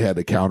counter. and they had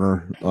a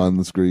counter on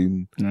the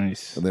screen,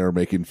 nice. and they were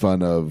making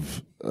fun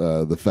of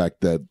the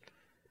fact that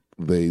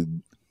they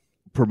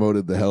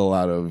promoted the hell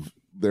out of.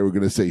 They were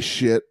going to say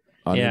shit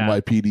on Yeah.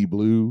 NYPD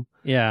Blue.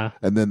 yeah.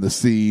 And then the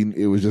scene,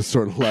 it was just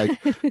sort of like,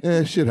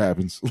 shit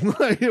happens.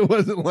 Like it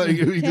wasn't like we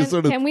Can, just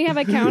sort of can we have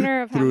a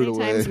counter of how threw it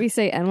many times away. we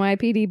say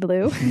NYPD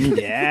Blue?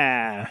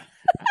 Yeah.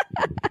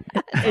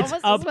 It's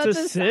Almost up as much to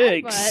as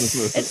side butt.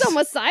 6. It's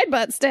almost side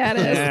butt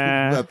status.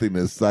 Yeah. nothing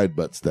is side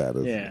butt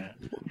status. Yeah.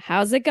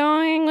 How's it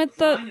going with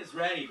the? is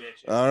ready,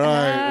 bitch. All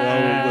right,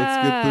 well,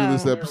 let's get through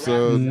this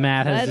episode.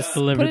 Matt has Let's just put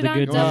delivered it the on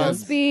good double on. news.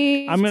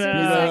 speed. I'm gonna-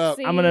 Super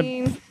sexy. I'm gonna-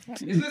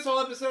 Is this whole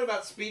episode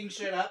about speeding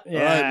shit up? All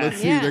right, let's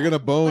see. Yeah. They're gonna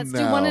bone Let's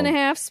now. do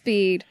 1.5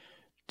 speed.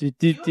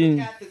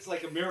 It's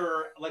like a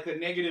mirror, like a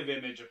negative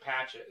image of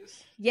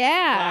Patches.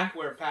 Yeah. Back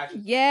where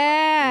Patches.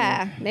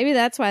 Yeah. Maybe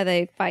that's why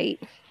they fight.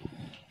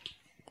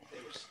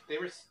 They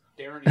were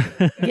staring.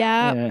 At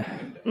Yeah. Yeah.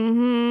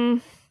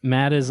 Mm-hmm.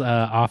 Matt is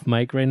off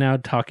mic right now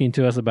talking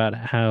to us about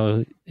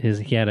how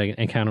he had an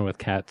encounter with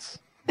cats.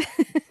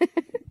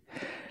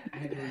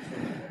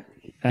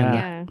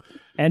 Yeah.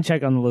 And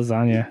check on the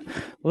lasagna.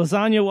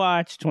 Lasagna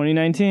Watch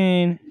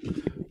 2019.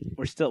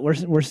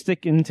 We're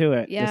sticking to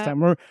it Yeah. this time.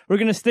 We're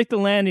gonna stick the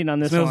landing on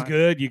this Smells one.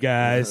 good, you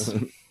guys.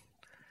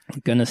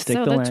 Gonna stick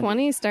So the the landing.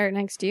 20s start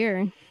next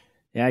year.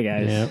 Yeah,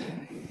 guys. Yeah.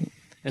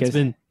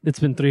 It's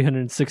been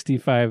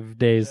 365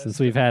 days since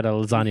we've had a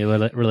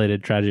lasagna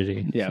related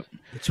tragedy. Yep.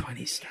 The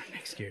 20s start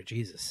next year.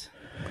 Jesus.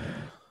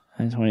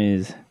 The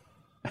 20s.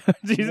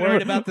 I'm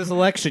worried about this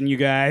election, you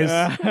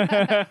guys.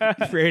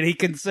 Pretty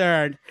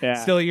concerned. Yeah.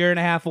 Still a year and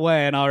a half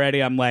away, and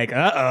already I'm like,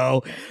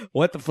 uh-oh,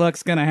 what the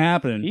fuck's gonna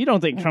happen? You don't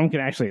think Trump can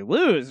actually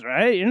lose,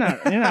 right? You're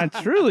not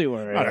truly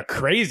worried. Not a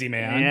crazy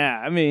man. Yeah,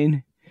 I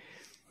mean,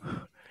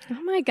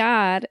 Oh my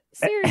God.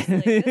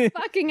 Seriously. This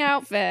fucking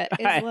outfit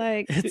is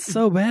like, It's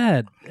so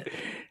bad.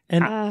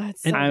 And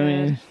it's so I good.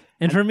 mean,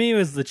 and for me, it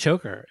was the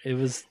choker. It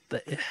was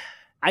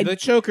The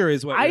choker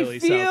is what really I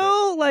sells it.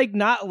 feel like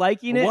not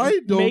liking it Why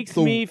don't makes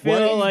the- me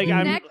feel why- like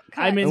I'm Neck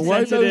cut. I'm And why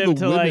insensitive do the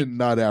to women like.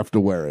 not have to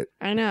wear it?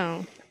 I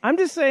know. I'm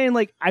just saying,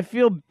 like, I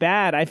feel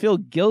bad. I feel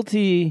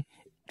guilty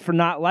for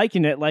not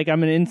liking it. Like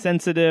I'm an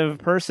insensitive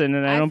person,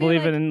 and I I don't feel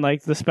believe like- in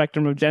like the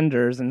spectrum of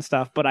genders and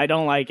stuff. But I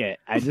don't like it.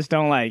 I just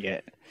don't like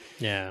it.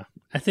 yeah.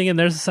 I think in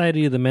their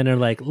society, the men are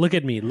like, look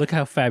at me, look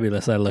how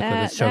fabulous I look with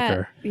this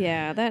choker.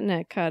 That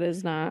neck cut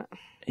is not,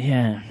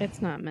 Yeah.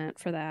 it's not meant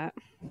for that.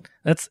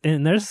 That's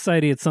in their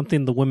society. It's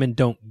something the women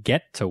don't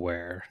get to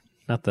wear.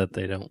 Not that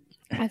they don't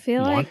I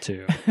feel want like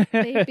to.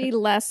 they'd be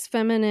less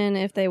feminine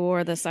if they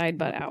wore the side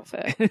butt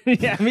outfit.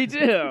 Yeah, me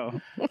too.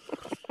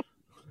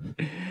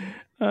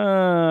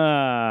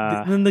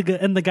 And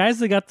the guys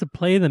that got to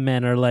play the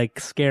men are like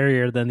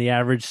scarier than the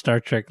average Star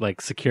Trek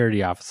like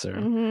security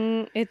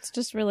officer. It's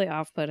just really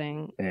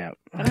off-putting, Yeah.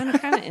 but I'm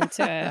kind of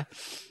into it.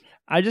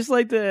 I just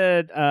like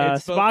that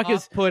It's Spock both is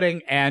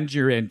off-putting and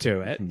you're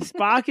into it.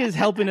 Spock is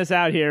helping us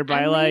out here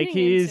by I'm like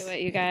leaning into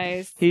it, you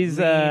guys. he's It's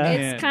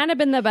Man. kind of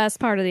been the best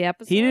part of the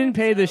episode. he didn't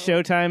pay the so-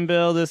 Showtime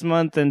bill this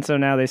month, and so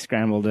now they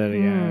scrambled it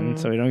again,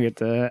 so we don't get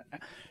the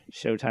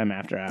Showtime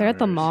after hours. They're at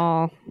the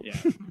mall.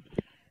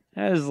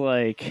 That is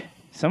like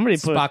somebody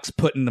put. Spock's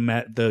putting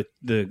the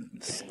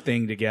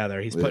thing together.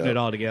 He's putting Yeah. it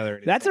all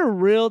together. That's a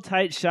real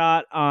tight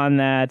shot on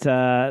that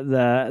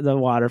the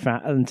water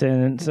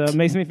fountain. So it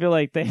makes me feel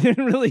like they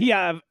didn't really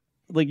have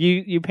like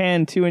you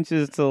pan 2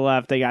 inches to the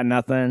left, they got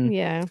nothing.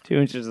 Yeah. 2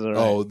 inches to the right.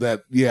 Oh,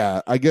 that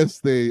yeah. I guess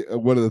they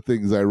one of the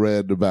things I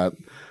read about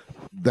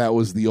that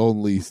was the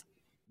only.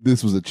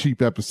 This was a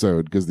cheap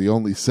episode because the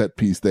only set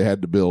piece they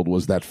had to build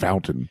was that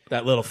fountain.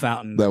 that little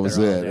fountain. That was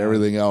they're all it. down.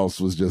 Everything else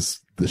was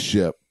just the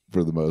ship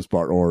for the most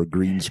part, or a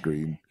green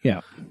screen. Yeah.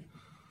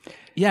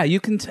 Yeah, you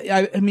can.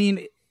 I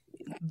mean,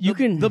 You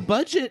can the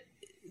budget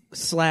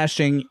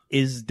slashing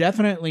is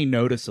definitely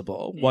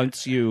noticeable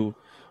once you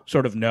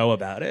sort of know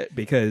about it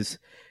because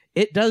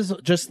it does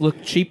just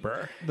look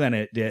cheaper than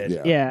it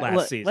did yeah,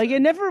 last season. like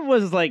it never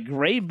was like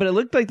great, but it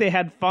looked like they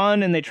had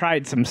fun and they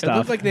tried some it stuff.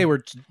 looked like they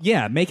were,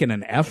 making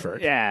an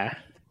effort. yeah.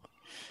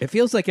 It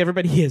feels like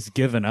everybody has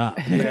given up.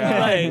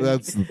 Like,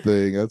 That's the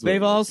thing. That's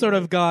they've what, all sort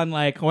of gone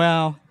like,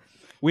 well,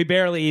 we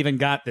barely even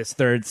got this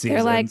third season,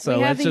 They're like, so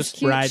we have let's these just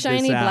cute ride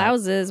shiny this out.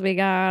 blouses we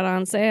got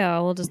on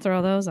sale. We'll just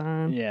throw those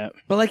on. Yeah.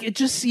 But like, it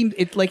just seemed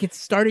it's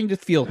starting to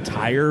feel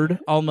tired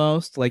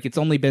almost. Like it's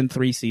only been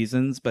 3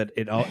 seasons, but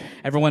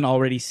everyone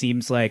already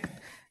seems like,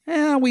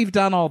 we've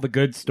done all the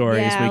good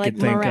stories Yeah, we like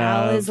could think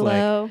morale of. is Like,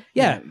 low.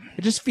 yeah,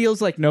 it just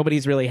feels like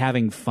nobody's really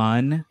having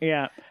fun.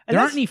 Yeah. And There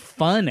aren't that's- any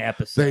fun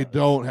episodes. they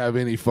don't have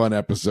any fun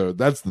episode.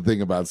 That's the thing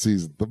about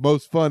season. The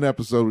most fun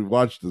episode we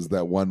watched is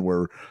that one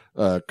where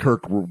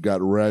Kirk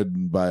got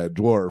read by a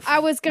dwarf. I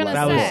was going to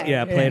That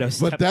say. was Plato's.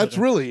 But that's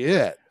really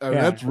it. I mean,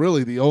 Yeah. that's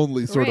really the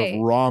only sort Great.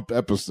 of romp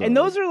episode. And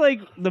those are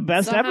like the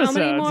best So how episodes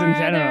many more in are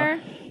general.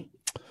 there?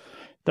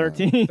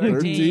 13.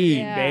 13.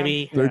 Yeah.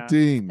 baby.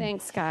 13.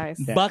 Thanks, guys.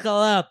 Buckle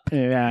up.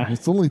 Yeah.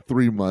 It's only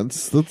 3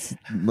 months. That's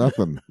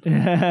nothing.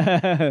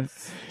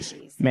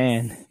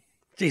 Man.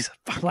 Jesus.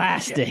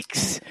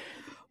 Plastics.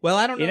 Well,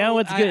 I don't know. You know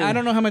what's good? I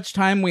don't know how much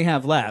time we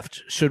have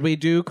left. Should we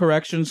do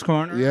corrections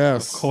corner?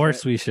 Yes. Of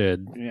course we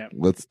should. Yeah.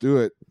 Let's do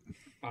it.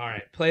 All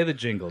right, play the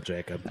jingle,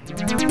 Jacob.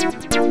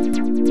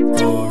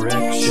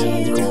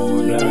 Correction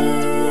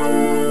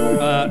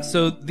corner.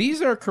 So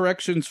these are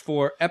corrections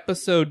for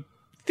episode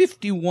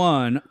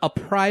 51, A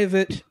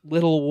Private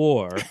Little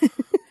War.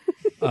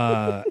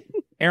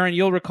 Aaron,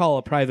 you'll recall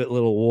A Private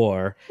Little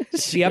War.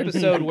 It's the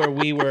episode where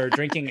we were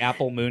drinking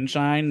apple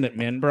moonshine that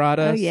Min brought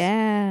Oh, us.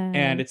 yeah.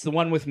 And it's the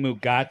one with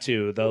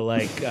Mugatu,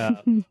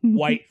 the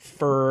white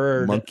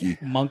furred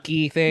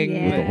Monkey. thing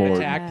Yeah. that horde.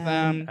 attacked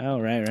them. Oh,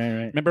 right.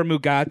 Remember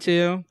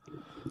Mugatu?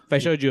 If I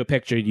showed you a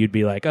picture, you'd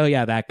be like, "Oh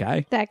yeah, that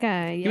guy." That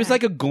guy. Yeah. He was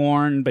like a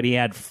Gorn, but he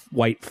had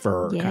white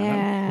fur. yeah.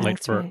 Kind Wait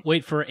that's for right.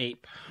 wait for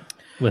ape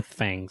with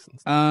fangs. And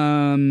stuff.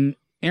 of.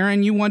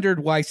 Aaron, you wondered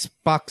why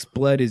Spock's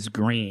blood is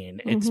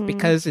green. It's Mm-hmm.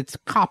 because it's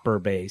copper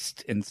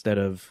based instead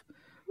of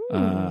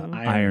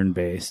iron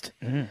based.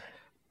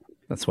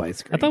 That's why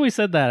it's I green. thought we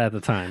said that at the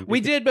time.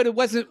 We did, but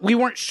we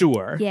weren't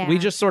sure. Yeah. We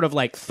just sort of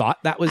like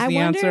thought that was I the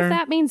wonder answer. if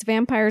that means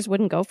vampires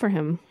wouldn't go for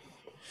him.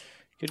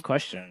 Good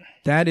question.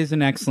 That is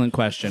an excellent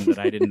question, but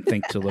I didn't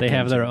think to look They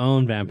have into. their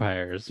own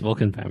vampires,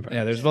 Vulcan vampires.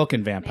 Yeah, there's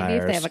Vulcan Maybe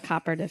vampires. if they have a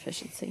copper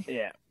deficiency.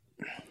 Yeah.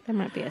 There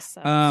might be a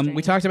sub.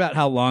 We talked about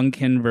how long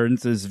Ken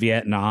Burns'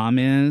 Vietnam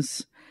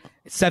is.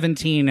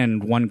 17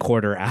 and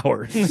 1/4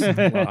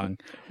 hours long,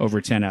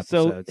 over 10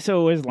 episodes. So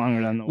it was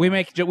longer than the we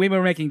war. we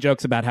were making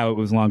jokes about how it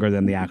was longer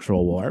than the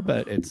actual war,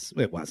 but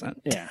it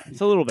wasn't. Yeah,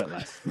 it's a little bit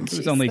less. It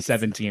was only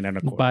 17 and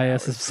a quarter. By a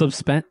hours.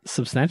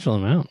 substantial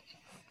amount.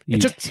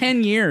 It took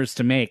 10 years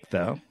to make,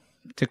 though.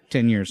 It took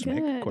 10 years to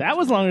make. Good. That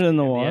was longer than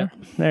the war. Yeah.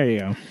 There you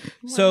go.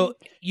 So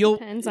you'll,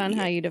 Depends on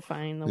how you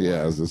define the Yeah, I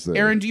word. was just saying.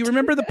 Aaron, do you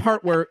remember the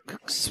part where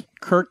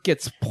Kirk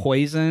gets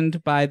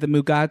poisoned by the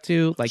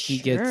Mugatu? Like he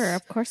Sure, gets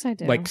of course I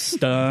do. like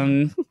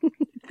stung.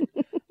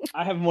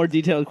 I have more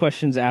detailed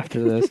questions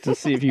after this to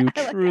see if you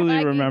I like truly how I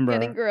keep remember.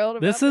 getting grilled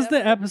about This is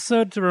that. the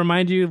episode to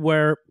remind you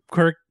where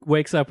Kirk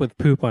wakes up with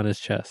poop on his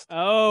chest.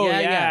 Oh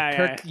yeah.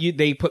 Kirk,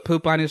 they put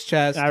poop on his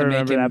chest I to make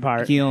remember him that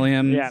part. heal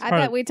him. Yeah. I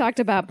bet we talked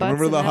about butts.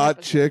 Remember in the that hot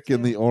episode, chick in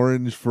too. the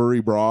orange furry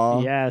bra?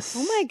 Yes.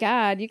 Oh my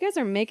god, you guys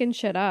are making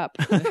shit up.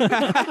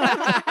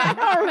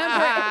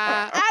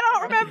 I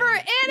don't remember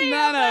any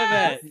None of of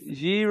this. it.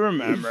 She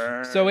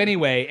remember. So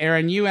anyway,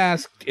 Aaron, you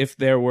asked if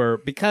there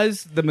were,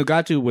 because the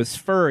Mugatu was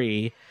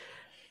furry,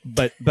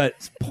 but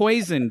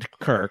poisoned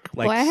Kirk.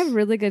 Like Boy, I have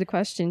really good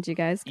questions, you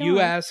guys. Go you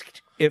on.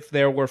 asked if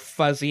there were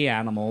fuzzy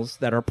animals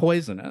that are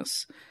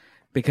poisonous,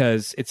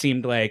 because it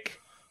seemed like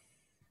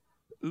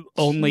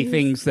only Jeez.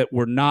 things that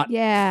were not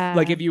Yeah.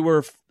 like if you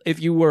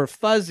were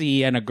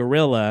fuzzy and a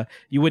gorilla,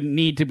 you wouldn't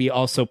need to be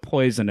also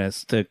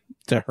poisonous to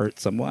hurt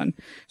someone.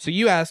 So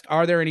you asked,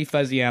 are there any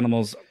fuzzy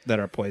animals that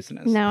are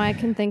poisonous? Now I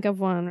can think of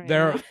one right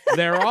now.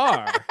 There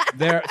are.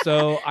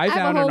 So I have a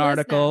found whole an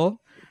list article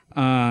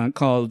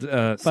called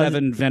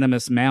Seven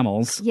Venomous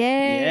Mammals.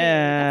 Yay.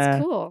 Yeah.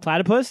 That's cool.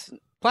 Platypus?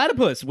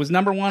 Platypus was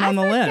number one on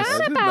the forgot list. I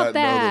did about not know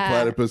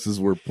that. that platypuses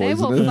were They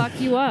will poisonous.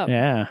 fuck you up.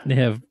 Yeah. They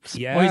have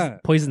Yeah.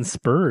 poison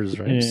spurs,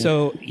 right? Yeah.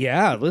 So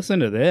yeah, listen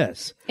to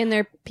this. In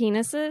their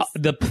penises?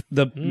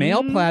 The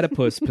male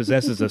platypus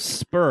possesses a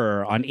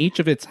spur on each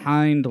of its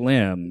hind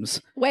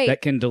limbs Wait,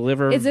 that can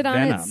deliver is it on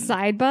venom. its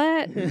side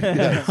butt?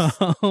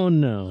 Oh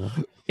no.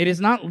 It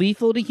is not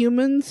lethal to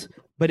humans,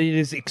 but it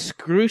is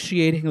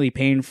excruciatingly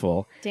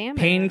painful. Damn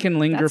Pain it. can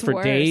linger That's for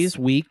worse. days,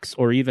 weeks,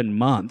 or even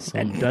months,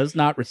 and does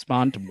not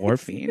respond to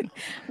morphine.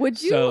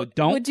 Would you? So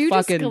don't would you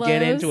fucking disclose,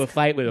 get into a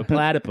fight with a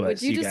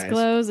platypus, Would you guys.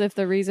 disclose if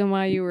the reason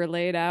why you were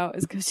laid out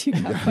is because you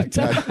got fucked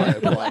up? by a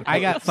platypus? I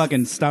got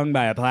fucking stung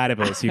by a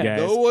platypus, you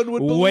guys. No one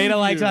would Wait believe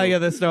till I you. tell you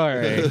the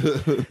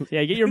story.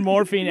 Yeah, get your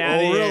morphine out of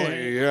Oh, here.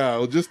 really? Yeah.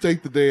 Well, just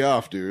take the day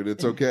off, dude.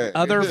 It's okay.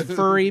 Other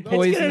furry It's been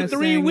poisonous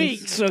 3 things.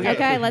 weeks. Okay.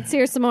 Okay, let's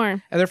hear some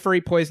more. Other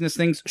furry poisonous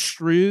things,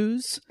 shrews,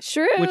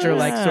 Shrews. which are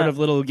like sort of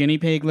little guinea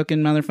pig looking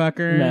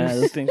motherfuckers. No,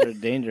 those things are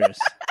dangerous.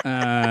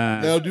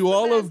 Now, do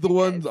all of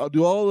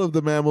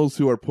the mammals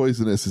who are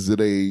poisonous? Is it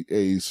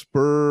a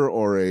spur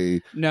or a?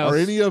 No. Are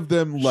any of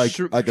them like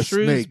a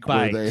shrews snake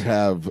bite. where they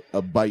have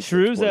a bite?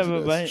 Shrews that's have a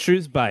poisonous? bite.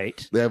 Shrews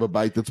bite. They have a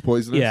bite that's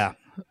poisonous. Yeah.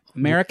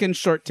 American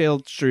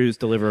short-tailed shrews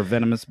deliver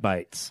venomous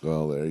bites.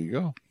 Well, there you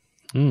go.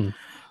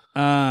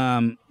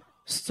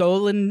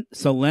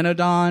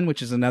 Solenodon,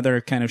 which is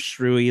another kind of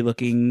shrewy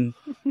looking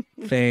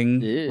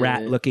thing, Yeah.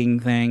 rat looking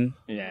thing.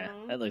 Yeah,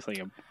 that looks like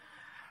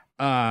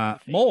a.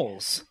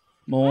 Moles,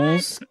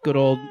 good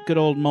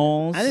old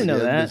moles. I didn't know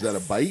that. Is that a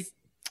bite?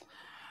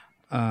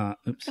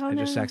 Oops, Oh, I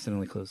just no.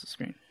 accidentally closed the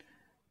screen.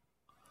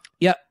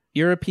 Yep,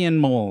 European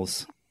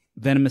moles,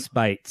 venomous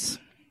bites,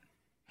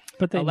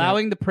 But they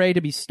allowing the prey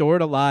to be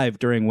stored alive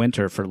during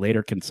winter for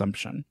later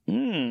consumption.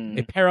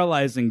 A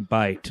paralyzing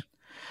bite.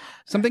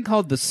 Something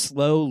called the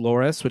slow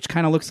loris, which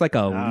kind of looks like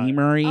a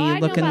lemur-y Oh, I know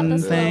looking about the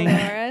slow thing.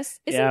 loris.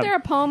 Isn't Yeah. there a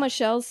poem, a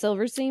Shel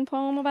Silverstein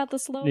poem about the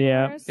slow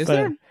Yeah, loris? Is but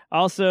there?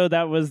 Also,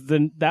 that was the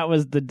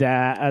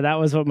dad. That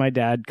was what my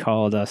dad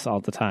called us all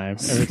the time.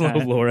 every Slow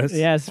time. loris.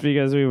 Yes,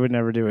 because we would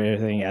never do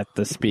anything at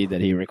the speed that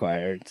he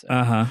required. So,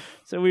 Uh-huh.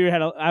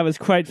 so I was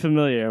quite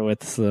familiar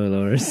with slow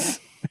lowers.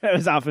 I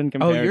was often Oh,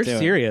 compared. you're to it.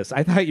 serious?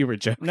 I thought you were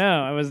joking.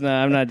 No, I was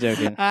not. I'm not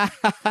joking.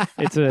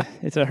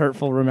 It's a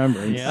hurtful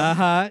remembrance.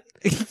 Uh-huh.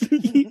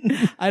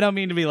 I don't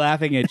mean to be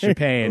laughing at your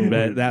pain,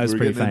 but that was We're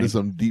pretty getting funny. into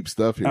some deep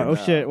stuff here. Oh now.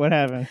 shit! What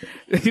happened?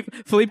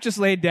 Philippe just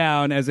laid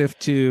down as if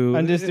to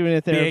I'm just doing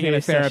a being in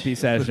a therapy therapy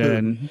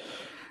session.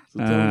 So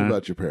tell me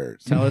about your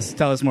parents.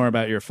 Tell us more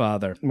about your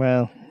father.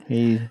 Well,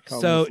 he.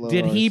 called So, me slow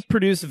did he lowers.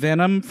 produce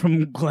venom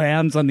from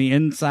glands on the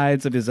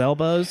insides of his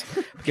elbows?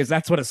 Because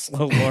that's what a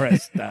slow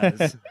loris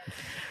does.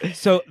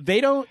 So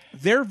they don't.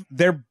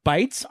 Their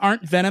bites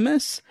aren't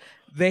venomous.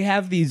 They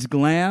have these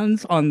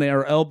glands on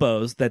their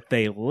elbows that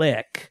they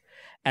lick,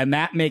 and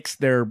that makes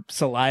their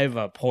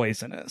saliva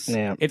poisonous.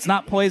 Yeah. It's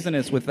not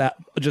poisonous with that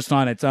just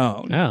on its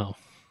own. Oh.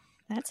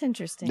 That's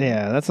interesting.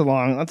 Yeah, that's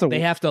a.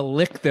 They have to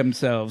lick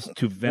themselves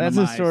to venomize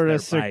That's a sort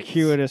of their bites.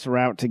 circuitous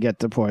route to get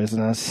to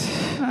poisonous.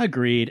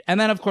 Agreed. And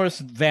then, of course,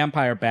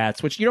 vampire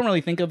bats, which you don't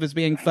really think of as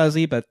being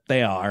fuzzy, but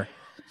they are.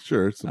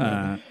 Sure. It's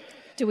a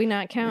Do we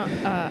not count?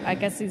 I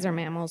guess these are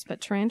mammals,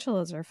 but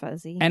tarantulas are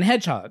fuzzy. And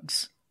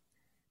hedgehogs.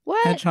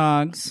 What?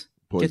 Hedgehogs.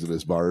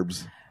 poisonous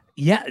barbs.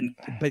 Yeah,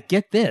 but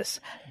get this.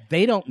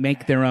 They don't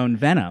make their own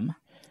venom.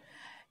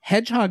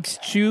 Hedgehogs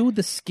chew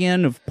the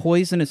skin of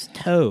poisonous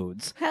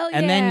toads Hell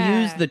and then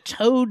yeah. use the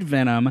toad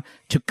venom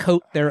to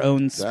coat their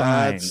own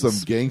spines. That's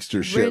some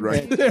gangster shit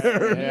right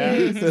there.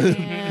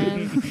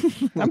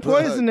 Man. I'm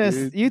poisonous.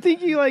 Dude. You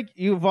think you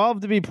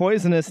evolved to be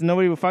poisonous and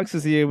nobody fucks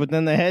with you, but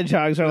then the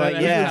hedgehogs are like,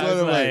 Then yeah, it's like,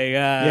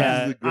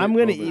 This is a great I'm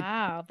gonna moment. eat.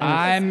 Wow,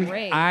 that's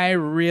great. I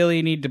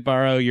really need to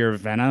borrow your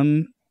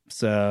venom.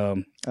 So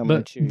I'm gonna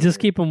But chew just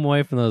you. keep them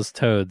away from those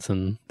toads,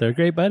 and they're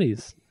great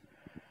buddies.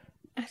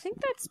 I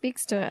think that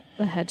speaks to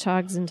the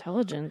hedgehog's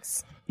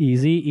intelligence.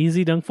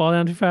 Easy, don't fall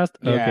down too fast.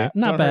 Yeah, Okay,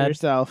 not don't hurt bad.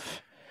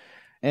 yourself.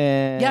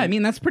 And yeah, I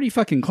mean that's pretty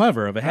fucking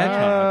clever of a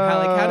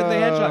hedgehog. How did the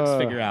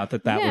hedgehogs figure out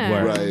that Yeah.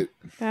 would work? Right.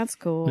 That's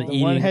cool. The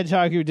the one eating-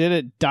 hedgehog who did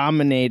it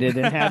dominated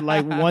and had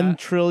like 1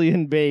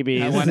 trillion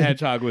babies. That one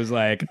hedgehog was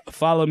like,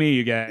 "Follow me,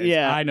 you guys.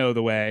 Yeah. I know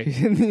the way."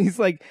 And he's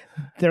like,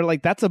 they're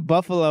like, that's a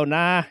buffalo.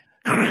 Nah.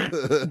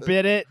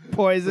 Bit it,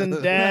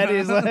 poisoned, dead.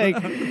 He's like,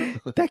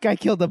 that guy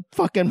killed a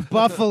fucking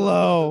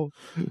buffalo.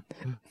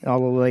 All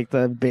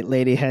the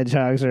lady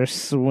hedgehogs are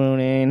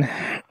swooning.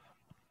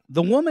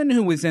 The woman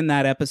who was in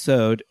that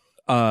episode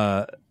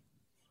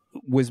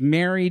was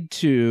married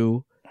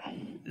to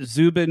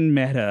Zubin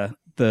Mehta,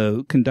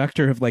 the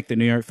conductor of the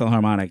New York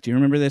Philharmonic. Do you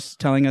remember this?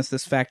 Telling us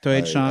this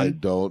factoid, Sean? I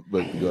don't,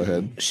 but go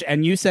ahead.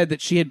 And you said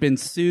that she had been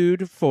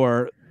sued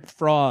for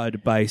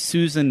fraud by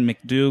Susan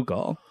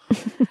McDougal.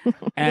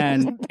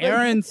 And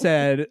Aaron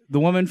said the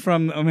woman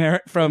from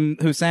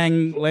who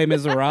sang Les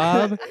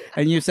Miserables,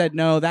 and you said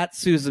no, that's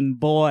Susan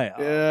Boyle.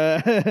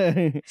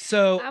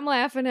 So I'm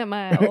laughing at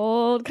my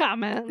old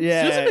comments.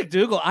 Yeah. Susan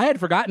McDougal, I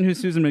had forgotten who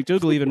Susan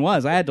McDougal even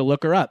was. I had to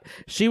look her up.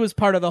 She was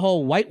part of the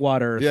whole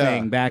Whitewater Yeah,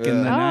 thing back in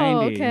the yeah.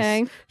 90s.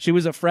 Okay. She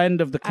was a friend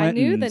of the I Clintons.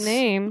 knew the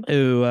name.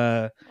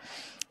 Who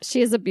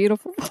She has a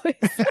beautiful voice.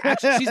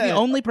 actually, she's the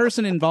only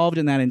person involved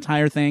in that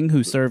entire thing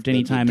who served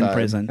any time in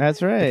prison.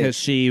 That's right. Because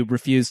she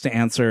refused to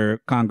answer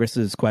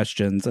Congress's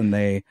questions, and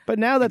they But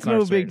now that's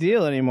no big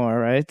deal anymore,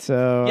 right?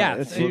 So Yeah.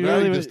 it's Well,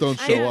 Well, now you just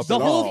don't I show know. up the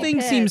at whole all. thing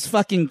Pissed. seems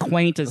fucking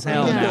quaint as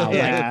hell Yeah. now.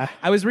 Yeah.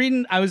 I was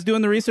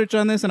doing the research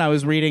on this, and I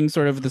was reading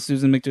sort of the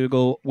Susan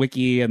McDougal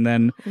wiki, and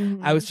then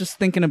I was just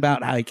thinking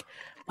about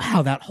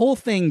wow, that whole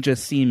thing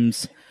just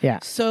seems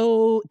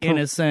so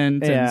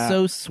innocent Yeah. and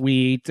so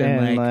sweet,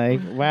 and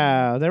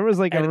wow, there was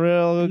a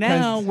real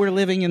now we're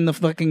living in the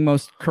fucking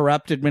most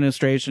corrupt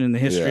administration in the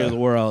history Yeah. of the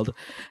world,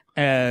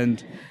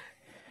 and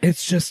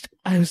it's just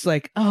I was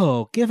like,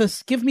 oh,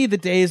 give me the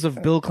days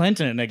of Bill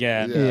Clinton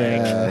again.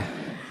 Yeah.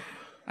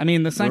 I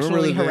mean, the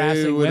sexually Remember the day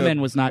harassing when women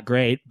was not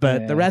great,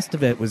 but the rest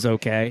of it was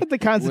okay. But the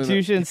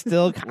Constitution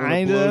still When a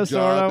kind of,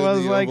 sort blowjob of in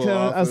was the like Oval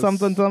Office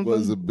something.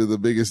 was the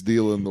biggest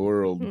deal in the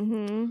world.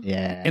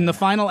 Yeah. In the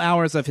final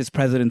hours of his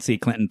presidency,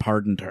 Clinton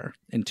pardoned her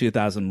in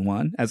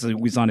 2001 as he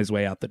was on his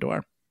way out the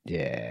door.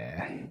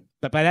 Yeah.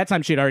 But by that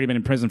time, she'd already been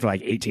in prison for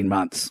 18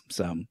 months.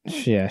 So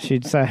Yeah,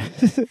 she'd say.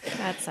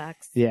 That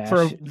sucks. Yeah.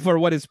 for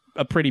what is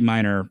a pretty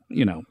minor,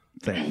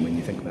 thing when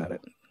you think about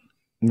it.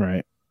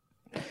 Right.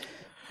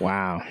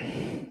 Wow.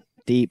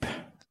 Deep.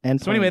 And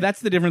So anyway,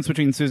 that's the difference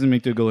between Susan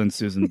McDougal and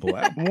Susan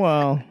Boyle.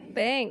 well,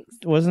 Thanks.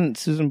 wasn't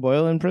Susan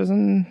Boyle in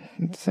prison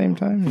at the same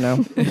time?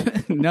 No.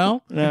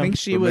 No, I No. think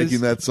she For was.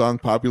 making that song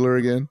popular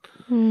again.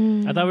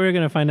 I thought we were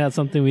going to find out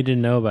something we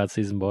didn't know about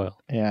Susan Boyle.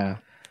 Yeah.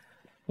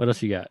 What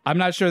else you got? I'm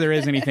not sure there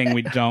is anything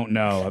we don't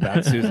know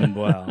about Susan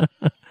Boyle.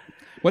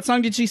 What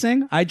song did she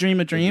sing? I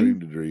Dream a Dream? Dream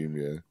to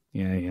dream,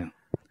 yeah. Yeah.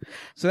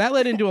 So that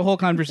led into a whole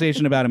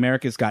conversation about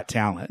America's Got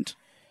Talent.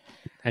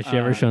 Has she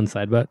ever shown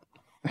side butt?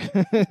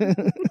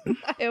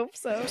 I hope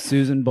so.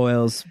 Susan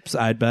Boyle's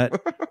side butt.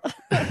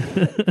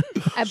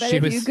 I bet She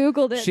if was- you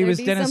Googled it, She was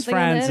there'd be Dennis something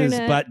on the Franz's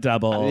internet. butt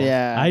double.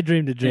 Yeah. I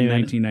dreamed a dream. In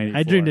 1994.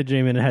 I dreamed a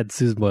dream and it had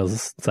Susan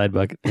Boyle's side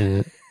butt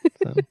in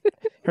it.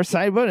 Her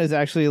side butt is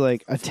actually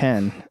a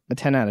 10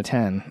 out of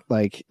 10.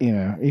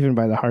 Even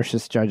by the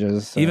harshest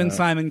judges. Even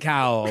Simon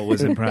Cowell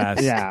was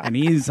impressed. Yeah. And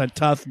he's a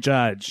tough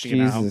judge. You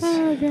know? Jesus.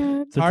 Oh,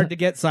 God. It's hard to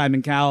get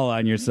Simon Cowell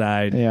on your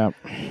side. Yeah.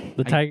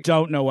 The, I tig-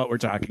 don't know what we're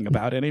talking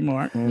about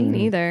anymore. Me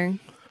neither.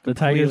 the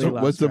Tigers.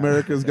 Completely What's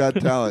America's Got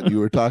Talent? You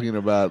were talking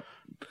about.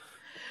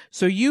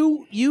 So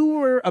you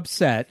were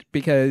upset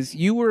because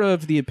you were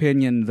of the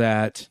opinion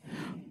that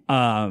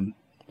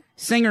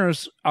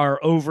singers are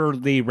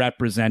overly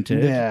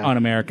represented Yeah. on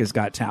America's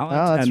Got Talent.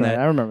 Oh, that's and right. that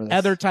I remember this.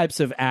 other types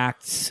of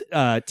acts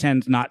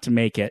tend not to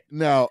make it.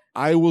 Now,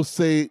 I will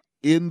say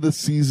in the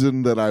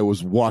season that I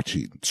was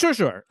watching.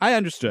 Sure. I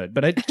understood,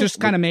 but it just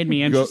kind of made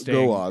me interested.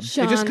 Go on. It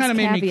just kind of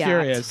made me Caveat.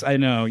 curious. I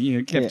know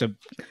you have to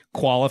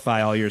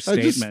qualify all your I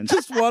statements.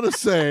 just want to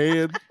say,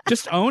 and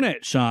Just own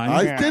it, Sean.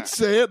 I did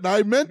say it and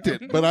I meant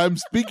it, but I'm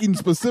speaking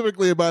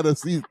specifically about a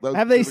season.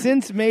 Have they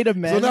since made So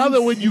amends? now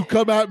that when you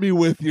come at me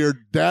with your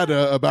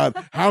data about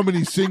how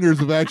many singers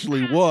have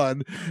actually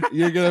won,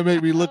 you're going to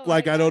make me look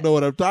like I don't know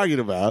what I'm talking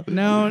about.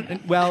 No,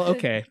 well,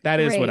 okay. That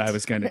is what Great. I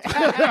was going to do.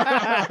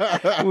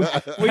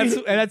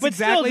 That's but exactly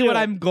still do what it.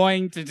 I'm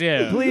going to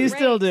do. Please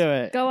still do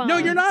it. Go on. No,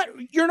 you're not.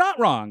 You're not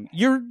wrong.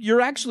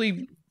 You're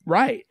actually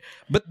right.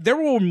 But there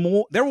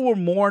were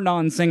more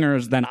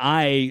non-singers than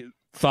I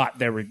thought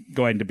there were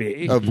going to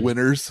be. Of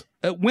winners.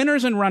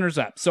 Winners and runners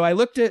up. So I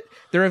looked at.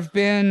 There have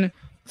been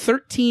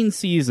 13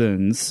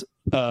 seasons.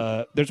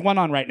 There's one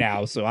on right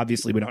now, so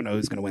obviously we don't know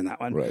who's going to win that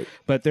one. Right.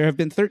 But there have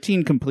been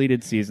 13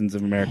 completed seasons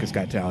of America's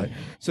Got Talent.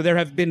 So there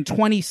have been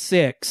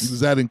 26. Does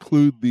that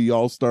include the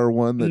All-Star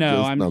one? That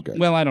No, just, okay.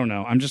 well, I don't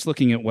know. I'm just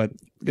looking at what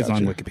is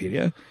on Gotcha.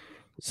 Wikipedia.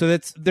 So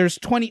there's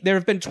 20. There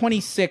have been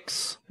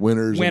 26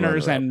 winners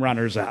winners runner-up. and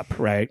runners up,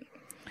 right?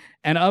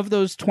 And of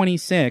those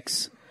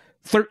 26,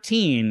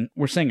 13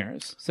 were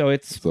singers. So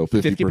it's So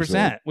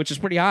 50%. which is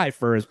pretty high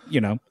for,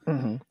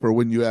 for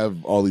when you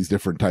have all these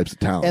different types of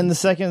talent. And the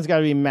second's got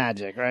to be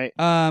magic, right?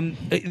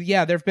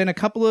 yeah, there have been a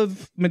couple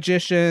of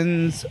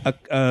magicians.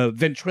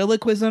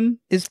 Ventriloquism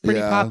is pretty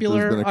Yeah, there's been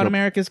popular a on couple-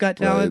 America's Got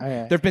Talent. Right.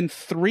 There have been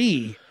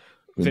 3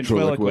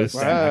 ventriloquists. Ventriloquist.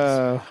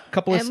 Wow.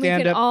 Couple of And we could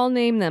stand-up all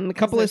name them. Because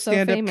couple they're of so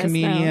stand-up famous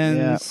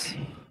comedians,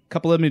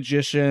 couple of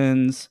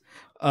magicians.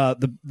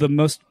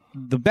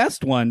 The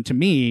best one to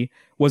me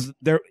was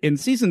there in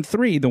season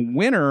 3. The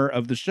winner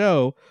of the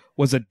show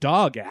was a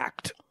dog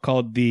act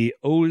called the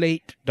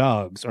Olate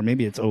Dogs, or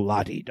maybe it's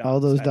Olati Dogs. All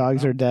those I don't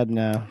dogs know. are dead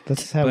now.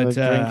 Let's have But, a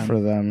drink for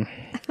them.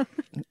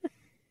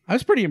 I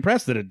was pretty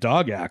impressed that a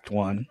dog act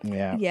won.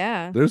 Yeah. now.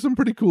 Yeah. There's some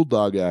pretty cool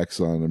dog acts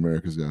on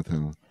America's Got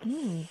Talent.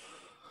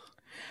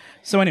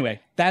 So anyway,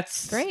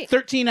 that's Great.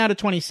 13 out of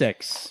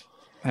 26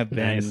 have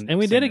been. Nice. And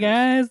we did it,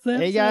 guys. The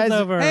Hey, episode's guys.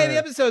 over. Hey, the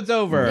episode's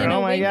over. In a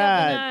Oh my wink of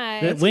God. an eye.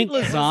 The Let's wink- eat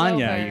this Lasagna,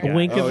 over. you guys.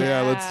 Wink of Oh,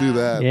 yeah, let's do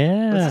that.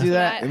 Yeah. Let's do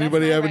that. That's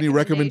Anybody my have any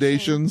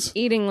recommendation. recommendations?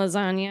 Eating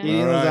lasagna.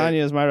 Eating All right.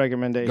 lasagna is my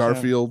recommendation.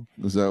 Garfield?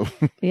 Is that...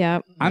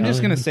 Yeah. I'm just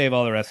Oh. going to save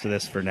all the rest of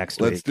this for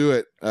next Let's week. do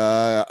it.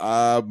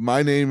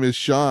 My name is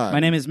Sean. My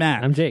name is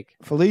Matt. I'm Jake.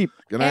 Philippe.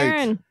 Good night.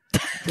 Aaron.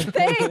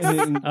 Thanks.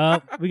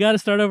 We got to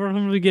start over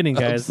from the beginning,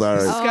 I'm guys. sorry.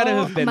 This has got to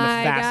Oh have been the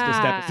my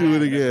fastest God. episode. Do it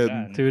I've ever again.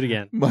 done. Do it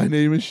again. My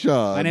name is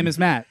Sean. My name is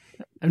Matt.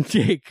 I'm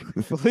Jake.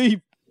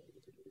 Philippe.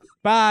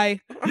 Bye.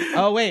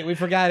 Oh, wait, we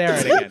forgot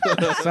Aaron again.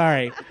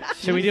 Sorry.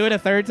 Should we do it a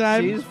third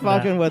time? She's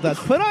fucking with us.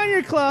 Put on your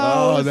Oh,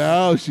 clothes.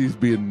 now she's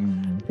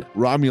being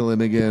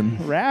Romulan again.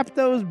 Wrap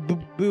those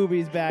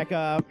boobies back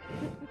up.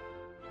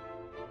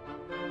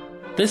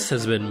 This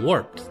has been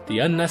Warped, the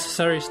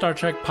Unnecessary Star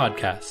Trek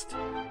podcast.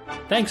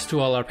 Thanks to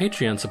all our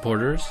Patreon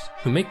supporters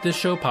who make this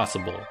show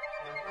possible,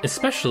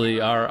 especially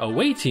our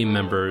away team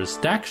members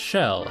Dax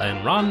Shell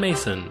and Ron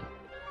Mason.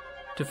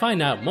 To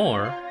find out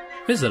more,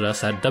 visit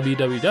us at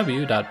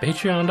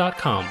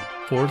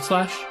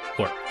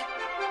www.patreon.com/warped.